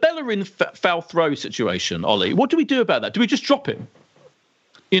 the Bellerin foul throw situation, Ollie, what do we do about that? Do we just drop him?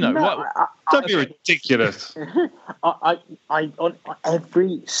 Don't be ridiculous. I on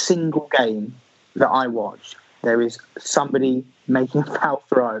every single game that I watch, there is somebody making a foul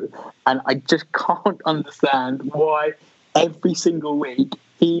throw, and I just can't understand why every single week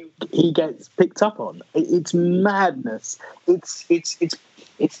he gets picked up on. It's madness. It's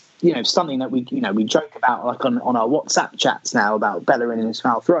something that we joke about like on our WhatsApp chats now about Bellerin and his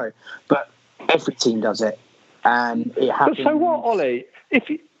foul throw, but every team does it, and it happens. But so what, Ollie?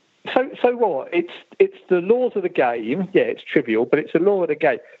 So what? It's the laws of the game. Yeah, it's trivial, but it's the law of the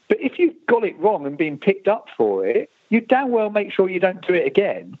game. But if you got it wrong and been picked up for it, you damn well make sure you don't do it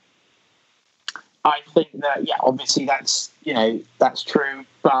again. I think that, obviously that's true.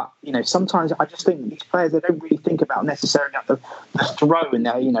 But, sometimes I just think these players, they don't really think about necessarily the throw in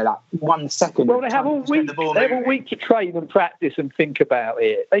there, that 1 second. Well, they have a week to train and practice and think about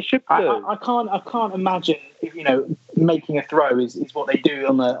it. They should do. I can't imagine, making a throw is what they do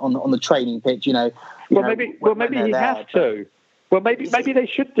on the training pitch. Maybe he has to. Well, maybe they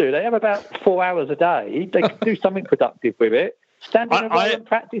should do. They have about 4 hours a day. They could do something productive with it. Stand in a row and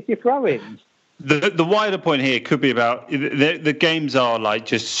practice your throw-ins. The wider point here could be about the games are like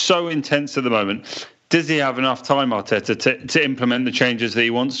just so intense at the moment. Does he have enough time, Arteta, to implement the changes that he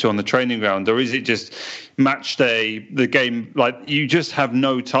wants to on the training ground, or is it just match day? The game, like, you just have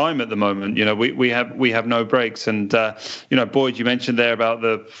no time at the moment. We have no breaks, and Boyd, you mentioned there about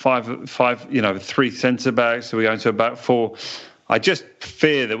the five, 3 centre backs. So we're going to about 4. I just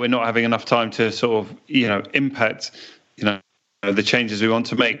fear that we're not having enough time to sort of impact the changes we want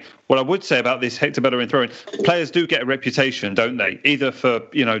to make. What I would say about this Hector Bellerin throwing, players do get a reputation, don't they? Either for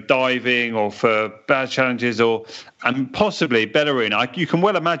diving or for bad challenges, and possibly Bellerin. You can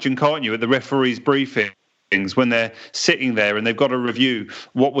well imagine, can't you, at the referee's briefings when they're sitting there and they've got to review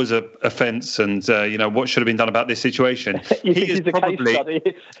what was a offence and what should have been done about this situation. He is probably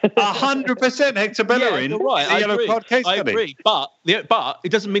 100% Hector Bellerin. Yeah, right. I yellow agree. card case I study. agree, but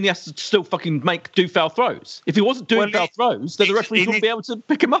it doesn't mean he has to still fucking do foul throws. If he wasn't doing foul throws, then the referees wouldn't be able to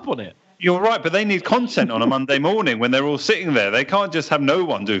pick him up on it. You're right, but they need content on a Monday morning when they're all sitting there. They can't just have no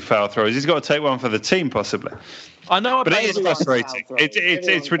one do foul throws. He's got to take one for the team, possibly. I know, but it is frustrating.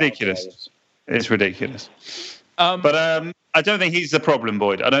 It's ridiculous. It's ridiculous. But I don't think he's the problem,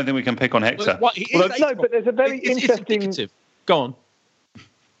 Boyd. I don't think we can pick on Hector. But there's a very interesting... Go on.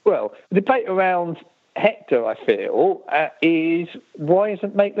 Well, the debate around Hector, I feel, is why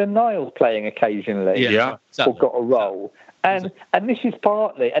isn't Maitland-Niles playing occasionally? Yeah, exactly. Or got a role? And this is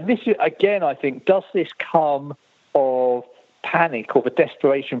partly, and this is, again, I think, does this come of panic or the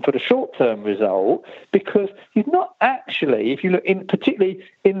desperation for the short-term result? Because he's not actually, if you look particularly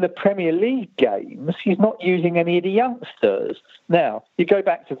in the Premier League games, he's not using any of the youngsters. Now, you go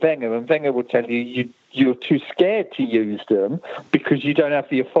back to Wenger, and Wenger will tell you you're too scared to use them because you don't have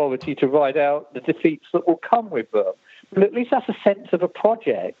the authority to ride out the defeats that will come with them. But at least that's a sense of a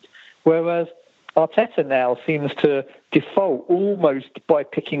project, whereas Arteta now seems to default almost by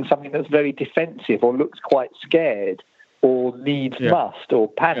picking something that's very defensive or looks quite scared or needs must or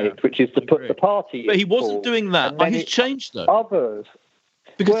panicked, which is to put the party in. But he wasn't doing that. But he's changed, though. Others.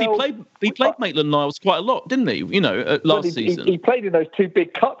 Because he played Maitland-Niles quite a lot, didn't he? Last season. He played in those 2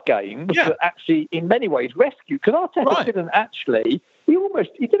 big cup games that actually, in many ways, rescued. Because Arteta didn't actually...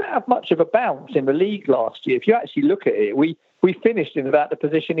 He didn't have much of a bounce in the league last year. If you actually look at it, we finished in about the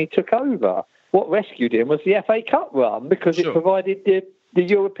position he took over. What rescued him was the FA Cup run because it provided the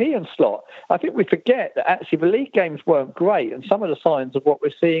European slot. I think we forget that actually the league games weren't great, and some of the signs of what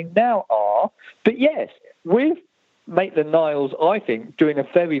we're seeing now are. But yes, with Maitland-Niles, I think, doing a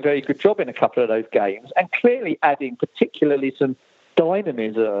very, very good job in a couple of those games and clearly adding particularly some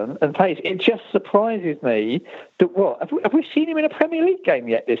dynamism and pace. It just surprises me that have we seen him in a Premier League game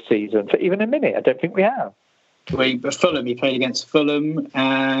yet this season for even a minute? I don't think we have. Fulham, he played against Fulham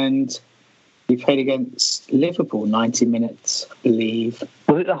and he played against Liverpool 90 minutes, I believe.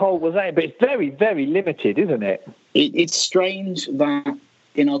 Was that? But it's very, very limited, isn't it? It's strange that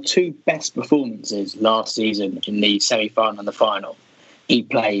in our 2 best performances last season in the semi-final and the final, he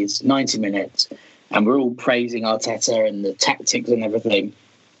plays 90 minutes. And we're all praising Arteta and the tactics and everything.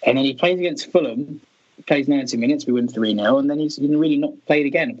 And then he plays against Fulham, plays 90 minutes, we win 3-0, and then he's really not played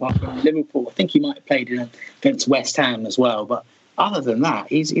again, apart from Liverpool. I think he might have played against West Ham as well. But other than that,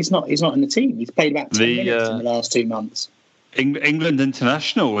 he's not in the team. He's played about 10 minutes in the last 2 months. England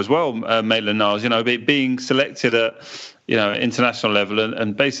international as well, Maitland-Niles, being selected at international level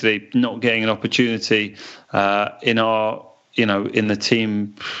and basically not getting an opportunity in our... in the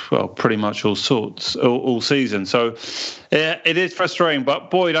team, well, pretty much all season. So it is frustrating. But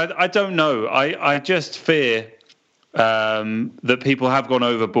Boyd, I don't know. I just fear that people have gone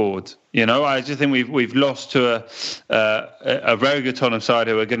overboard. I just think we've lost to a very good Tottenham side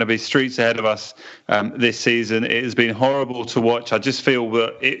who are going to be streets ahead of us this season. It has been horrible to watch. I just feel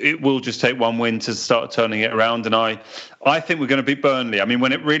that it will just take one win to start turning it around. And I think we're going to beat Burnley. I mean,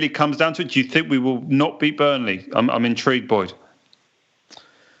 when it really comes down to it, do you think we will not beat Burnley? I'm intrigued, Boyd.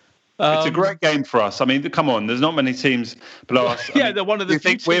 It's a great game for us. I mean, come on, there's not many teams below us. They're one of the. You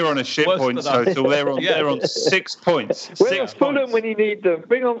think we're on a shit point total? They're on 6 points. Where's Fulham when you need them?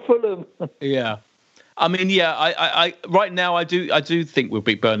 Bring on Fulham. Yeah, I mean, I right now I do think we'll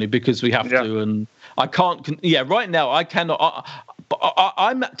beat Burnley because we have to, and I can't. Yeah, right now I cannot.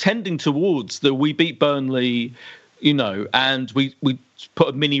 I'm tending towards that we beat Burnley, and we put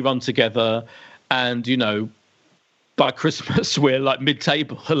a mini run together, and by Christmas, we're like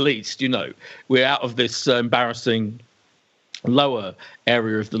mid-table at least. We're out of this embarrassing lower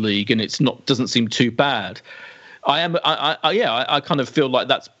area of the league, and doesn't seem too bad. I kind of feel like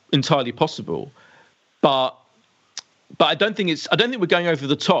that's entirely possible, but I don't think we're going over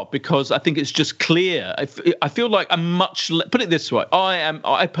the top, because I think it's just clear. I feel like I'm put it this way.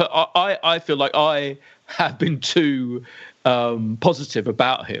 I feel like I have been too positive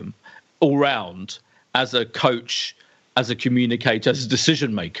about him all round as a coach, as a communicator, as a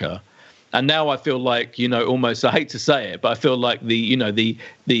decision maker. And now I feel like, almost, I hate to say it, but I feel like the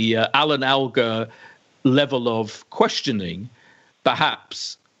Alan Alga level of questioning,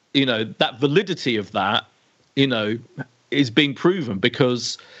 perhaps, that validity of that, is being proven,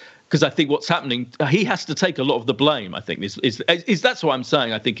 because I think what's happening, he has to take a lot of the blame. I think is that's what I'm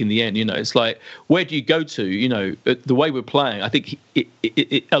saying. I think in the end, it's like, where do you go to? The way we're playing, I think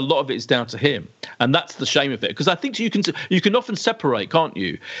a lot of it is down to him, and that's the shame of it. Because I think you can often separate, can't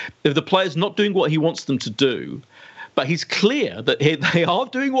you, if the player's not doing what he wants them to do, but he's clear that they are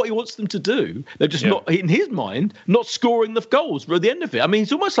doing what he wants them to do. They're just not, in his mind, not scoring the goals at the end of it. I mean,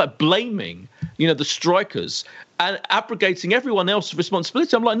 it's almost like blaming, the strikers and abrogating everyone else's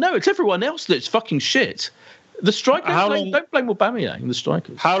responsibility. I'm like, no, it's everyone else that's fucking shit. The strikers, don't blame Aubameyang, the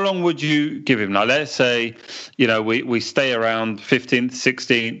strikers. How long would you give him? Now, let's say, we stay around 15th,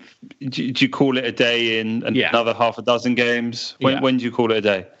 16th. Do you call it a day in another half a dozen games? When do you call it a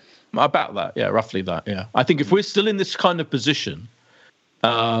day? About that, roughly that, I think if we're still in this kind of position,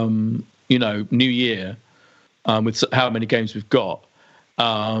 New Year, with how many games we've got,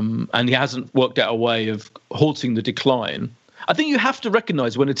 and he hasn't worked out a way of halting the decline, I think you have to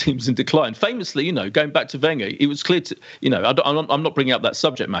recognise when a team's in decline. Famously, going back to Wenger, it was clear to, I'm not bringing up that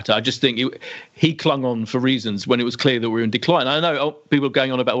subject matter. I just think he clung on for reasons when it was clear that we were in decline. I know people are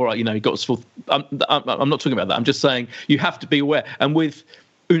going on about, all right, he got us full. I'm not talking about that. I'm just saying you have to be aware. And with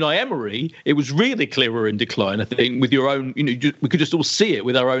Unai Emery, it was really clear we're in decline. I think with your own, we could just all see it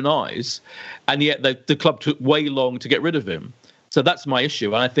with our own eyes, and yet the club took way long to get rid of him. So that's my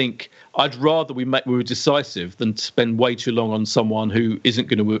issue, and I think I'd rather we were decisive than spend way too long on someone who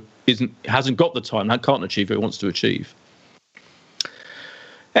hasn't got the time and can't achieve what he wants to achieve.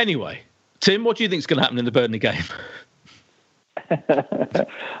 Anyway, Tim, what do you think is going to happen in the Burnley game?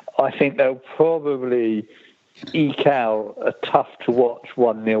 I think they'll probably eke out a tough-to-watch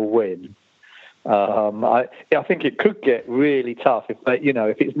 1-0 win. I think it could get really tough if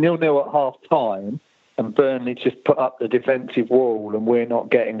it's 0-0 at half-time and Burnley just put up the defensive wall and we're not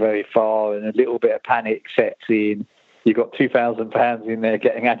getting very far and a little bit of panic sets in. You've got 2,000 fans in there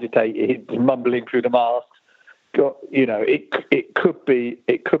getting agitated, mumbling through the masks. It could be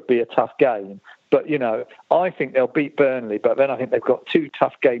a tough game. But, I think they'll beat Burnley, but then I think they've got two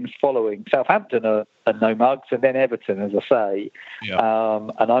tough games following. Southampton are no mugs, and then Everton, as I say. Yeah.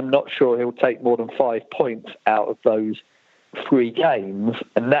 And I'm not sure he'll take more than 5 points out of those 3 games,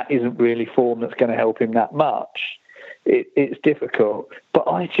 and that isn't really form that's going to help him that much. It's difficult. But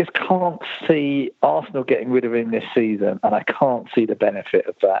I just can't see Arsenal getting rid of him this season, and I can't see the benefit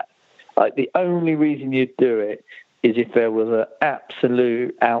of that. The only reason you'd do it is if there was an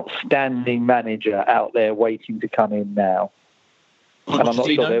absolute outstanding manager out there waiting to come in now. And I'm not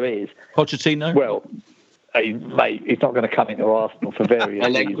sure there is. Pochettino? Well, mate, he's not going to come into Arsenal for various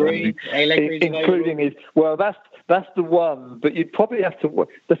reasons. Including his... Well, that's the one, but you'd probably have to...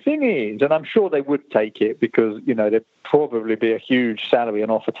 The thing is, and I'm sure they would take it because, there'd probably be a huge salary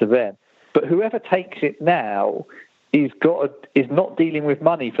and offer to them. But whoever takes it now is not dealing with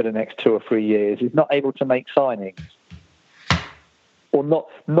money for the next 2 or 3 years. He's not able to make signings, or not.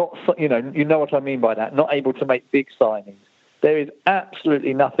 You know what I mean by that. Not able to make big signings. There is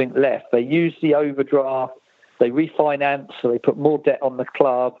absolutely nothing left. They use the overdraft. They refinance, so they put more debt on the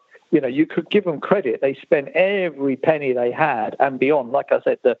club. You could give them credit. They spent every penny they had and beyond. Like I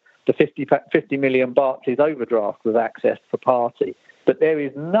said, the 50 million Barclays overdraft was accessed for Partey. But there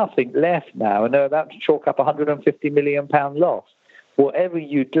is nothing left now, and they're about to chalk up £150 million loss. Whatever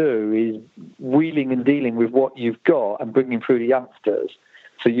you do is wheeling and dealing with what you've got and bringing through the youngsters.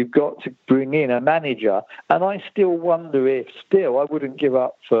 So you've got to bring in a manager. And I still wonder if I wouldn't give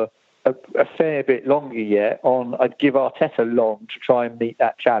up for a fair bit longer yet. I'd give Arteta long to try and meet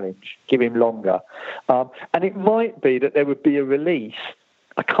that challenge, give him longer. And it might be that there would be a release.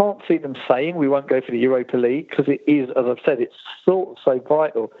 I can't see them saying we won't go for the Europa League because it is, as I've said, it's so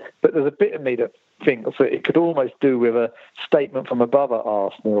vital. But there's a bit of me that thinks that it could almost do with a statement from above at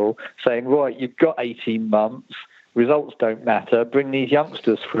Arsenal saying, right, you've got 18 months, results don't matter, bring these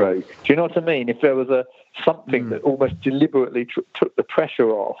youngsters through. Do you know what I mean? If there was something that almost deliberately took the pressure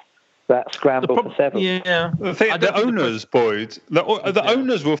off that scramble for 7. Yeah. The owners, Boyd, the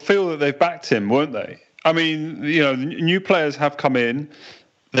owners will feel that they've backed him, won't they? I mean, new players have come in.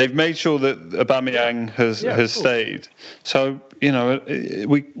 They've made sure that Aubameyang has stayed. So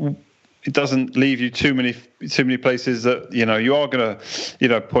it doesn't leave you too many places that you are going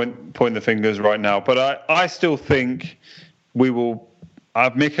to point the fingers right now. But I still think we will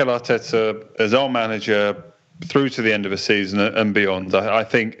have Mikel Arteta as our manager through to the end of the season and beyond. I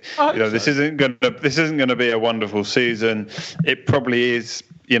think this isn't going to be a wonderful season. It probably is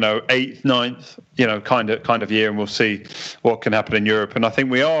 8th, 9th kind of year, and we'll see what can happen in Europe. And I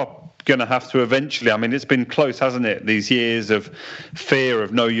think we are going to have to eventually. I mean, it's been close, hasn't it? These years of fear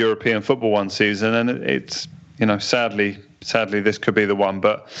of no European football one season, and it's sadly this could be the one.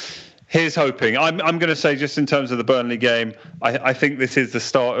 But here's hoping. I'm going to say, just in terms of the Burnley game, I think this is the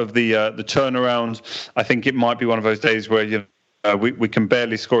start of the turnaround. I think it might be one of those days where we can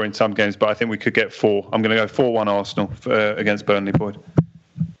barely score in some games, but I think we could get 4. I'm going to go 4-1 Arsenal against Burnley, Boyd.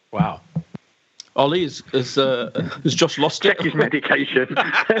 Wow. Ollie, has Josh lost it? Check his medication.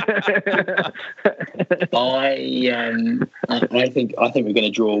 I think we're going to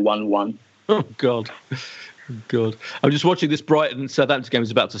draw 1-1. Oh God. I'm just watching this Brighton Southampton game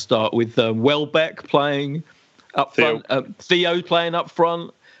is about to start with Welbeck playing up front, Theo playing up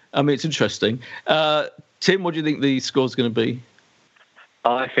front. I mean, it's interesting. Tim, what do you think the score's going to be?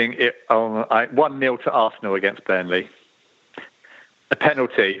 I think 1-0 to Arsenal against Burnley. A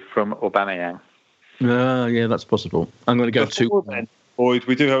penalty from Aubameyang. Yeah, that's possible. I'm going to go 2-1. Boyd,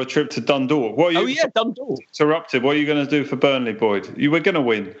 we do have a trip to Dundalk. Dundalk. Interrupted. What are you going to do for Burnley, Boyd? You were going to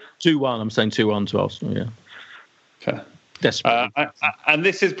win. 2-1. I'm saying 2-1 to Arsenal, yeah. Okay. Desperate. And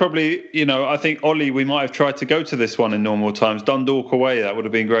this is probably, I think, Ollie, we might have tried to go to this one in normal times. Dundalk away, that would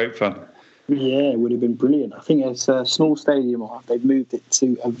have been great fun. Yeah, it would have been brilliant. I think it's a small stadium, or they've moved it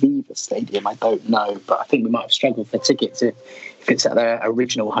to Aviva Stadium. I don't know, but I think we might have struggled for tickets if it's at their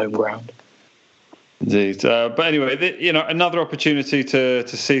original home ground. Indeed. But anyway, another opportunity to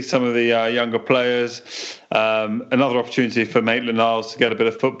see some of the younger players. Another opportunity for Maitland-Niles to get a bit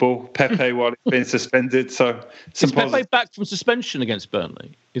of football. Pepe, while he's been suspended. So is Pepe back from suspension against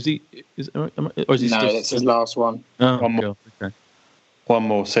Burnley? Is he? Or is he no, that's his last one. Oh, one more. Okay. One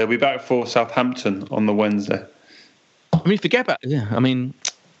more. So he'll be back for Southampton on the Wednesday. I mean, forget about. Yeah, I mean,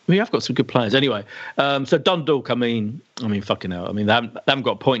 we have got some good players. Anyway, so Dundalk. I mean, fucking hell. I mean, they haven't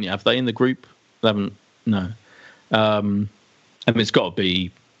got a point yet, have they, in the group? They haven't. No. I mean, it's got to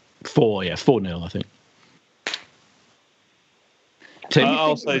be 4-0, I think. Tim,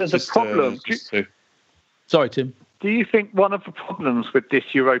 I'll say there's just a problem. Sorry, Tim. Do you think one of the problems with this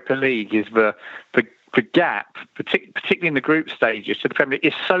Europa League is the gap, particularly in the group stages, to the Premier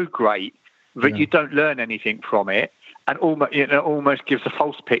League, is so great that you don't learn anything from it, and almost gives a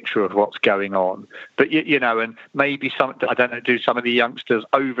false picture of what's going on. But and maybe do some of the youngsters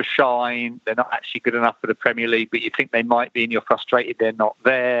overshine? They're not actually good enough for the Premier League, but you think they might be, and you're frustrated they're not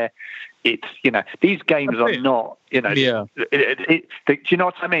there. It's these games are not Yeah. Do you know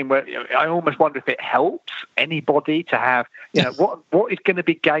what I mean? Where I almost wonder if it helps anybody to have what is going to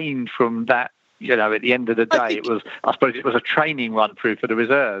be gained from that. At the end of the day, I suppose it was a training run through for the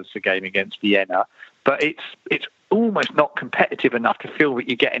reserves, the game against Vienna. But it's almost not competitive enough to feel that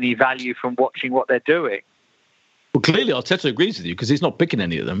you get any value from watching what they're doing. Well, clearly Arteta agrees with you because he's not picking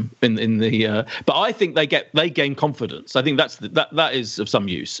any of them in the. But I think they gain confidence. I think that is of some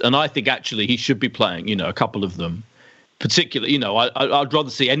use, and I think actually he should be playing. A couple of them, particularly. I'd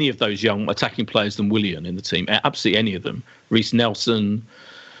rather see any of those young attacking players than Willian in the team. Absolutely any of them. Reece Nelson,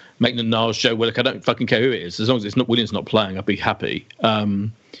 Maitland-Niles, Joe Willock. I don't fucking care who it is. As long as it's not Willian's not playing, I'd be happy.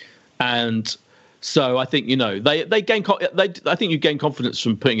 And so I think they gain. I think you gain confidence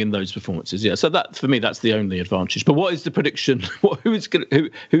from putting in those performances. Yeah. So that for me, that's the only advantage. But what is the prediction? What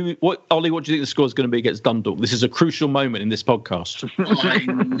Ollie? What do you think the score is going to be against Dundalk? This is a crucial moment in this podcast.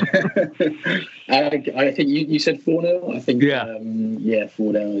 I think you said 4-0. I think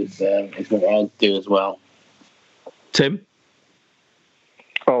 4-0 is what I'll do as well. Tim.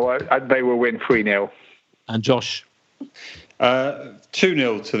 Oh, they will win 3-0. And Josh?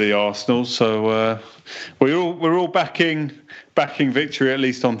 2-0 to the Arsenal. So we're all backing victory at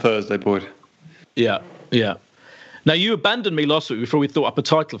least on Thursday, Boyd. Yeah. Now you abandoned me last week before we thought up a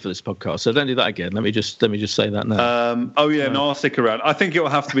title for this podcast, so don't do that again. Let me just say that now. No, I'll stick around. I think it will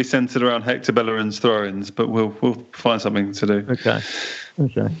have to be centred around Hector Bellerin's throw-ins, but we'll find something to do. Okay.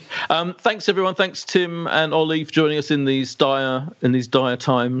 Thanks everyone. Thanks Tim and Ollie for joining us in these dire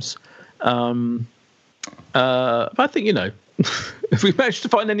times. I think if we manage to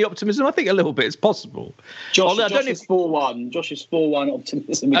find any optimism, I think a little bit is possible. Josh is 4-1. Josh is 4-1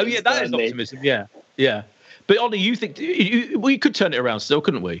 optimism. Oh yeah, that is optimism. Yeah. But Ollie, you think we could turn it around still,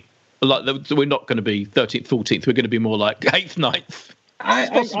 couldn't we? Like we're not going to be 13th, 14th. We're going to be more like 8th, 9th.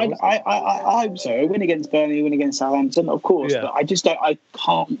 I hope so. A win against Burnley, a win against Southampton, of course. Yeah. But I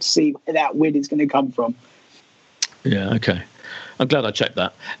can't see where that win is going to come from. Yeah, okay. I'm glad I checked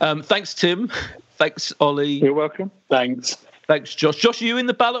that. Thanks, Tim. Thanks, Ollie. You're welcome. Thanks, Josh. Josh, are you in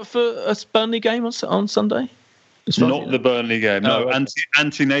the ballot for a Burnley game on Sunday? Not the Burnley game. No,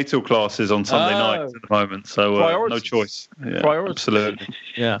 antenatal classes on Sunday nights at the moment. So no choice. Yeah, absolutely.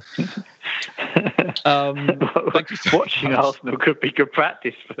 Yeah. Watching Arsenal could be good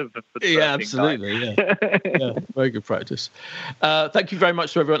practice for yeah, absolutely. Yeah, very good practice. Thank you very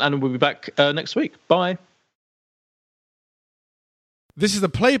much to everyone, and we'll be back next week. Bye. This is a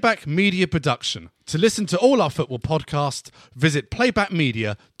Playback Media production. To listen to all our football podcasts, visit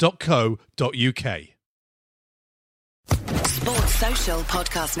playbackmedia.co.uk. Sports Social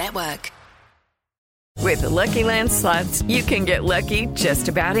Podcast Network. With the Lucky Land Slots, you can get lucky just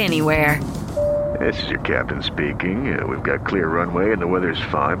about anywhere. This is your captain speaking. We've got clear runway and the weather's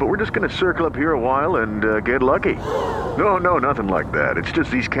fine, but we're just going to circle up here a while and get lucky. No, nothing like that. It's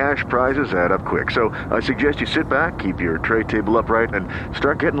just these cash prizes add up quick. So I suggest you sit back, keep your tray table upright, and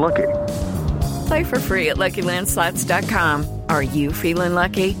start getting lucky. Play for free at LuckyLandSlots.com. Are you feeling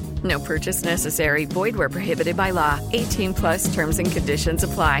lucky? No purchase necessary. Void where prohibited by law. 18+ terms and conditions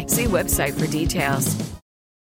apply. See website for details.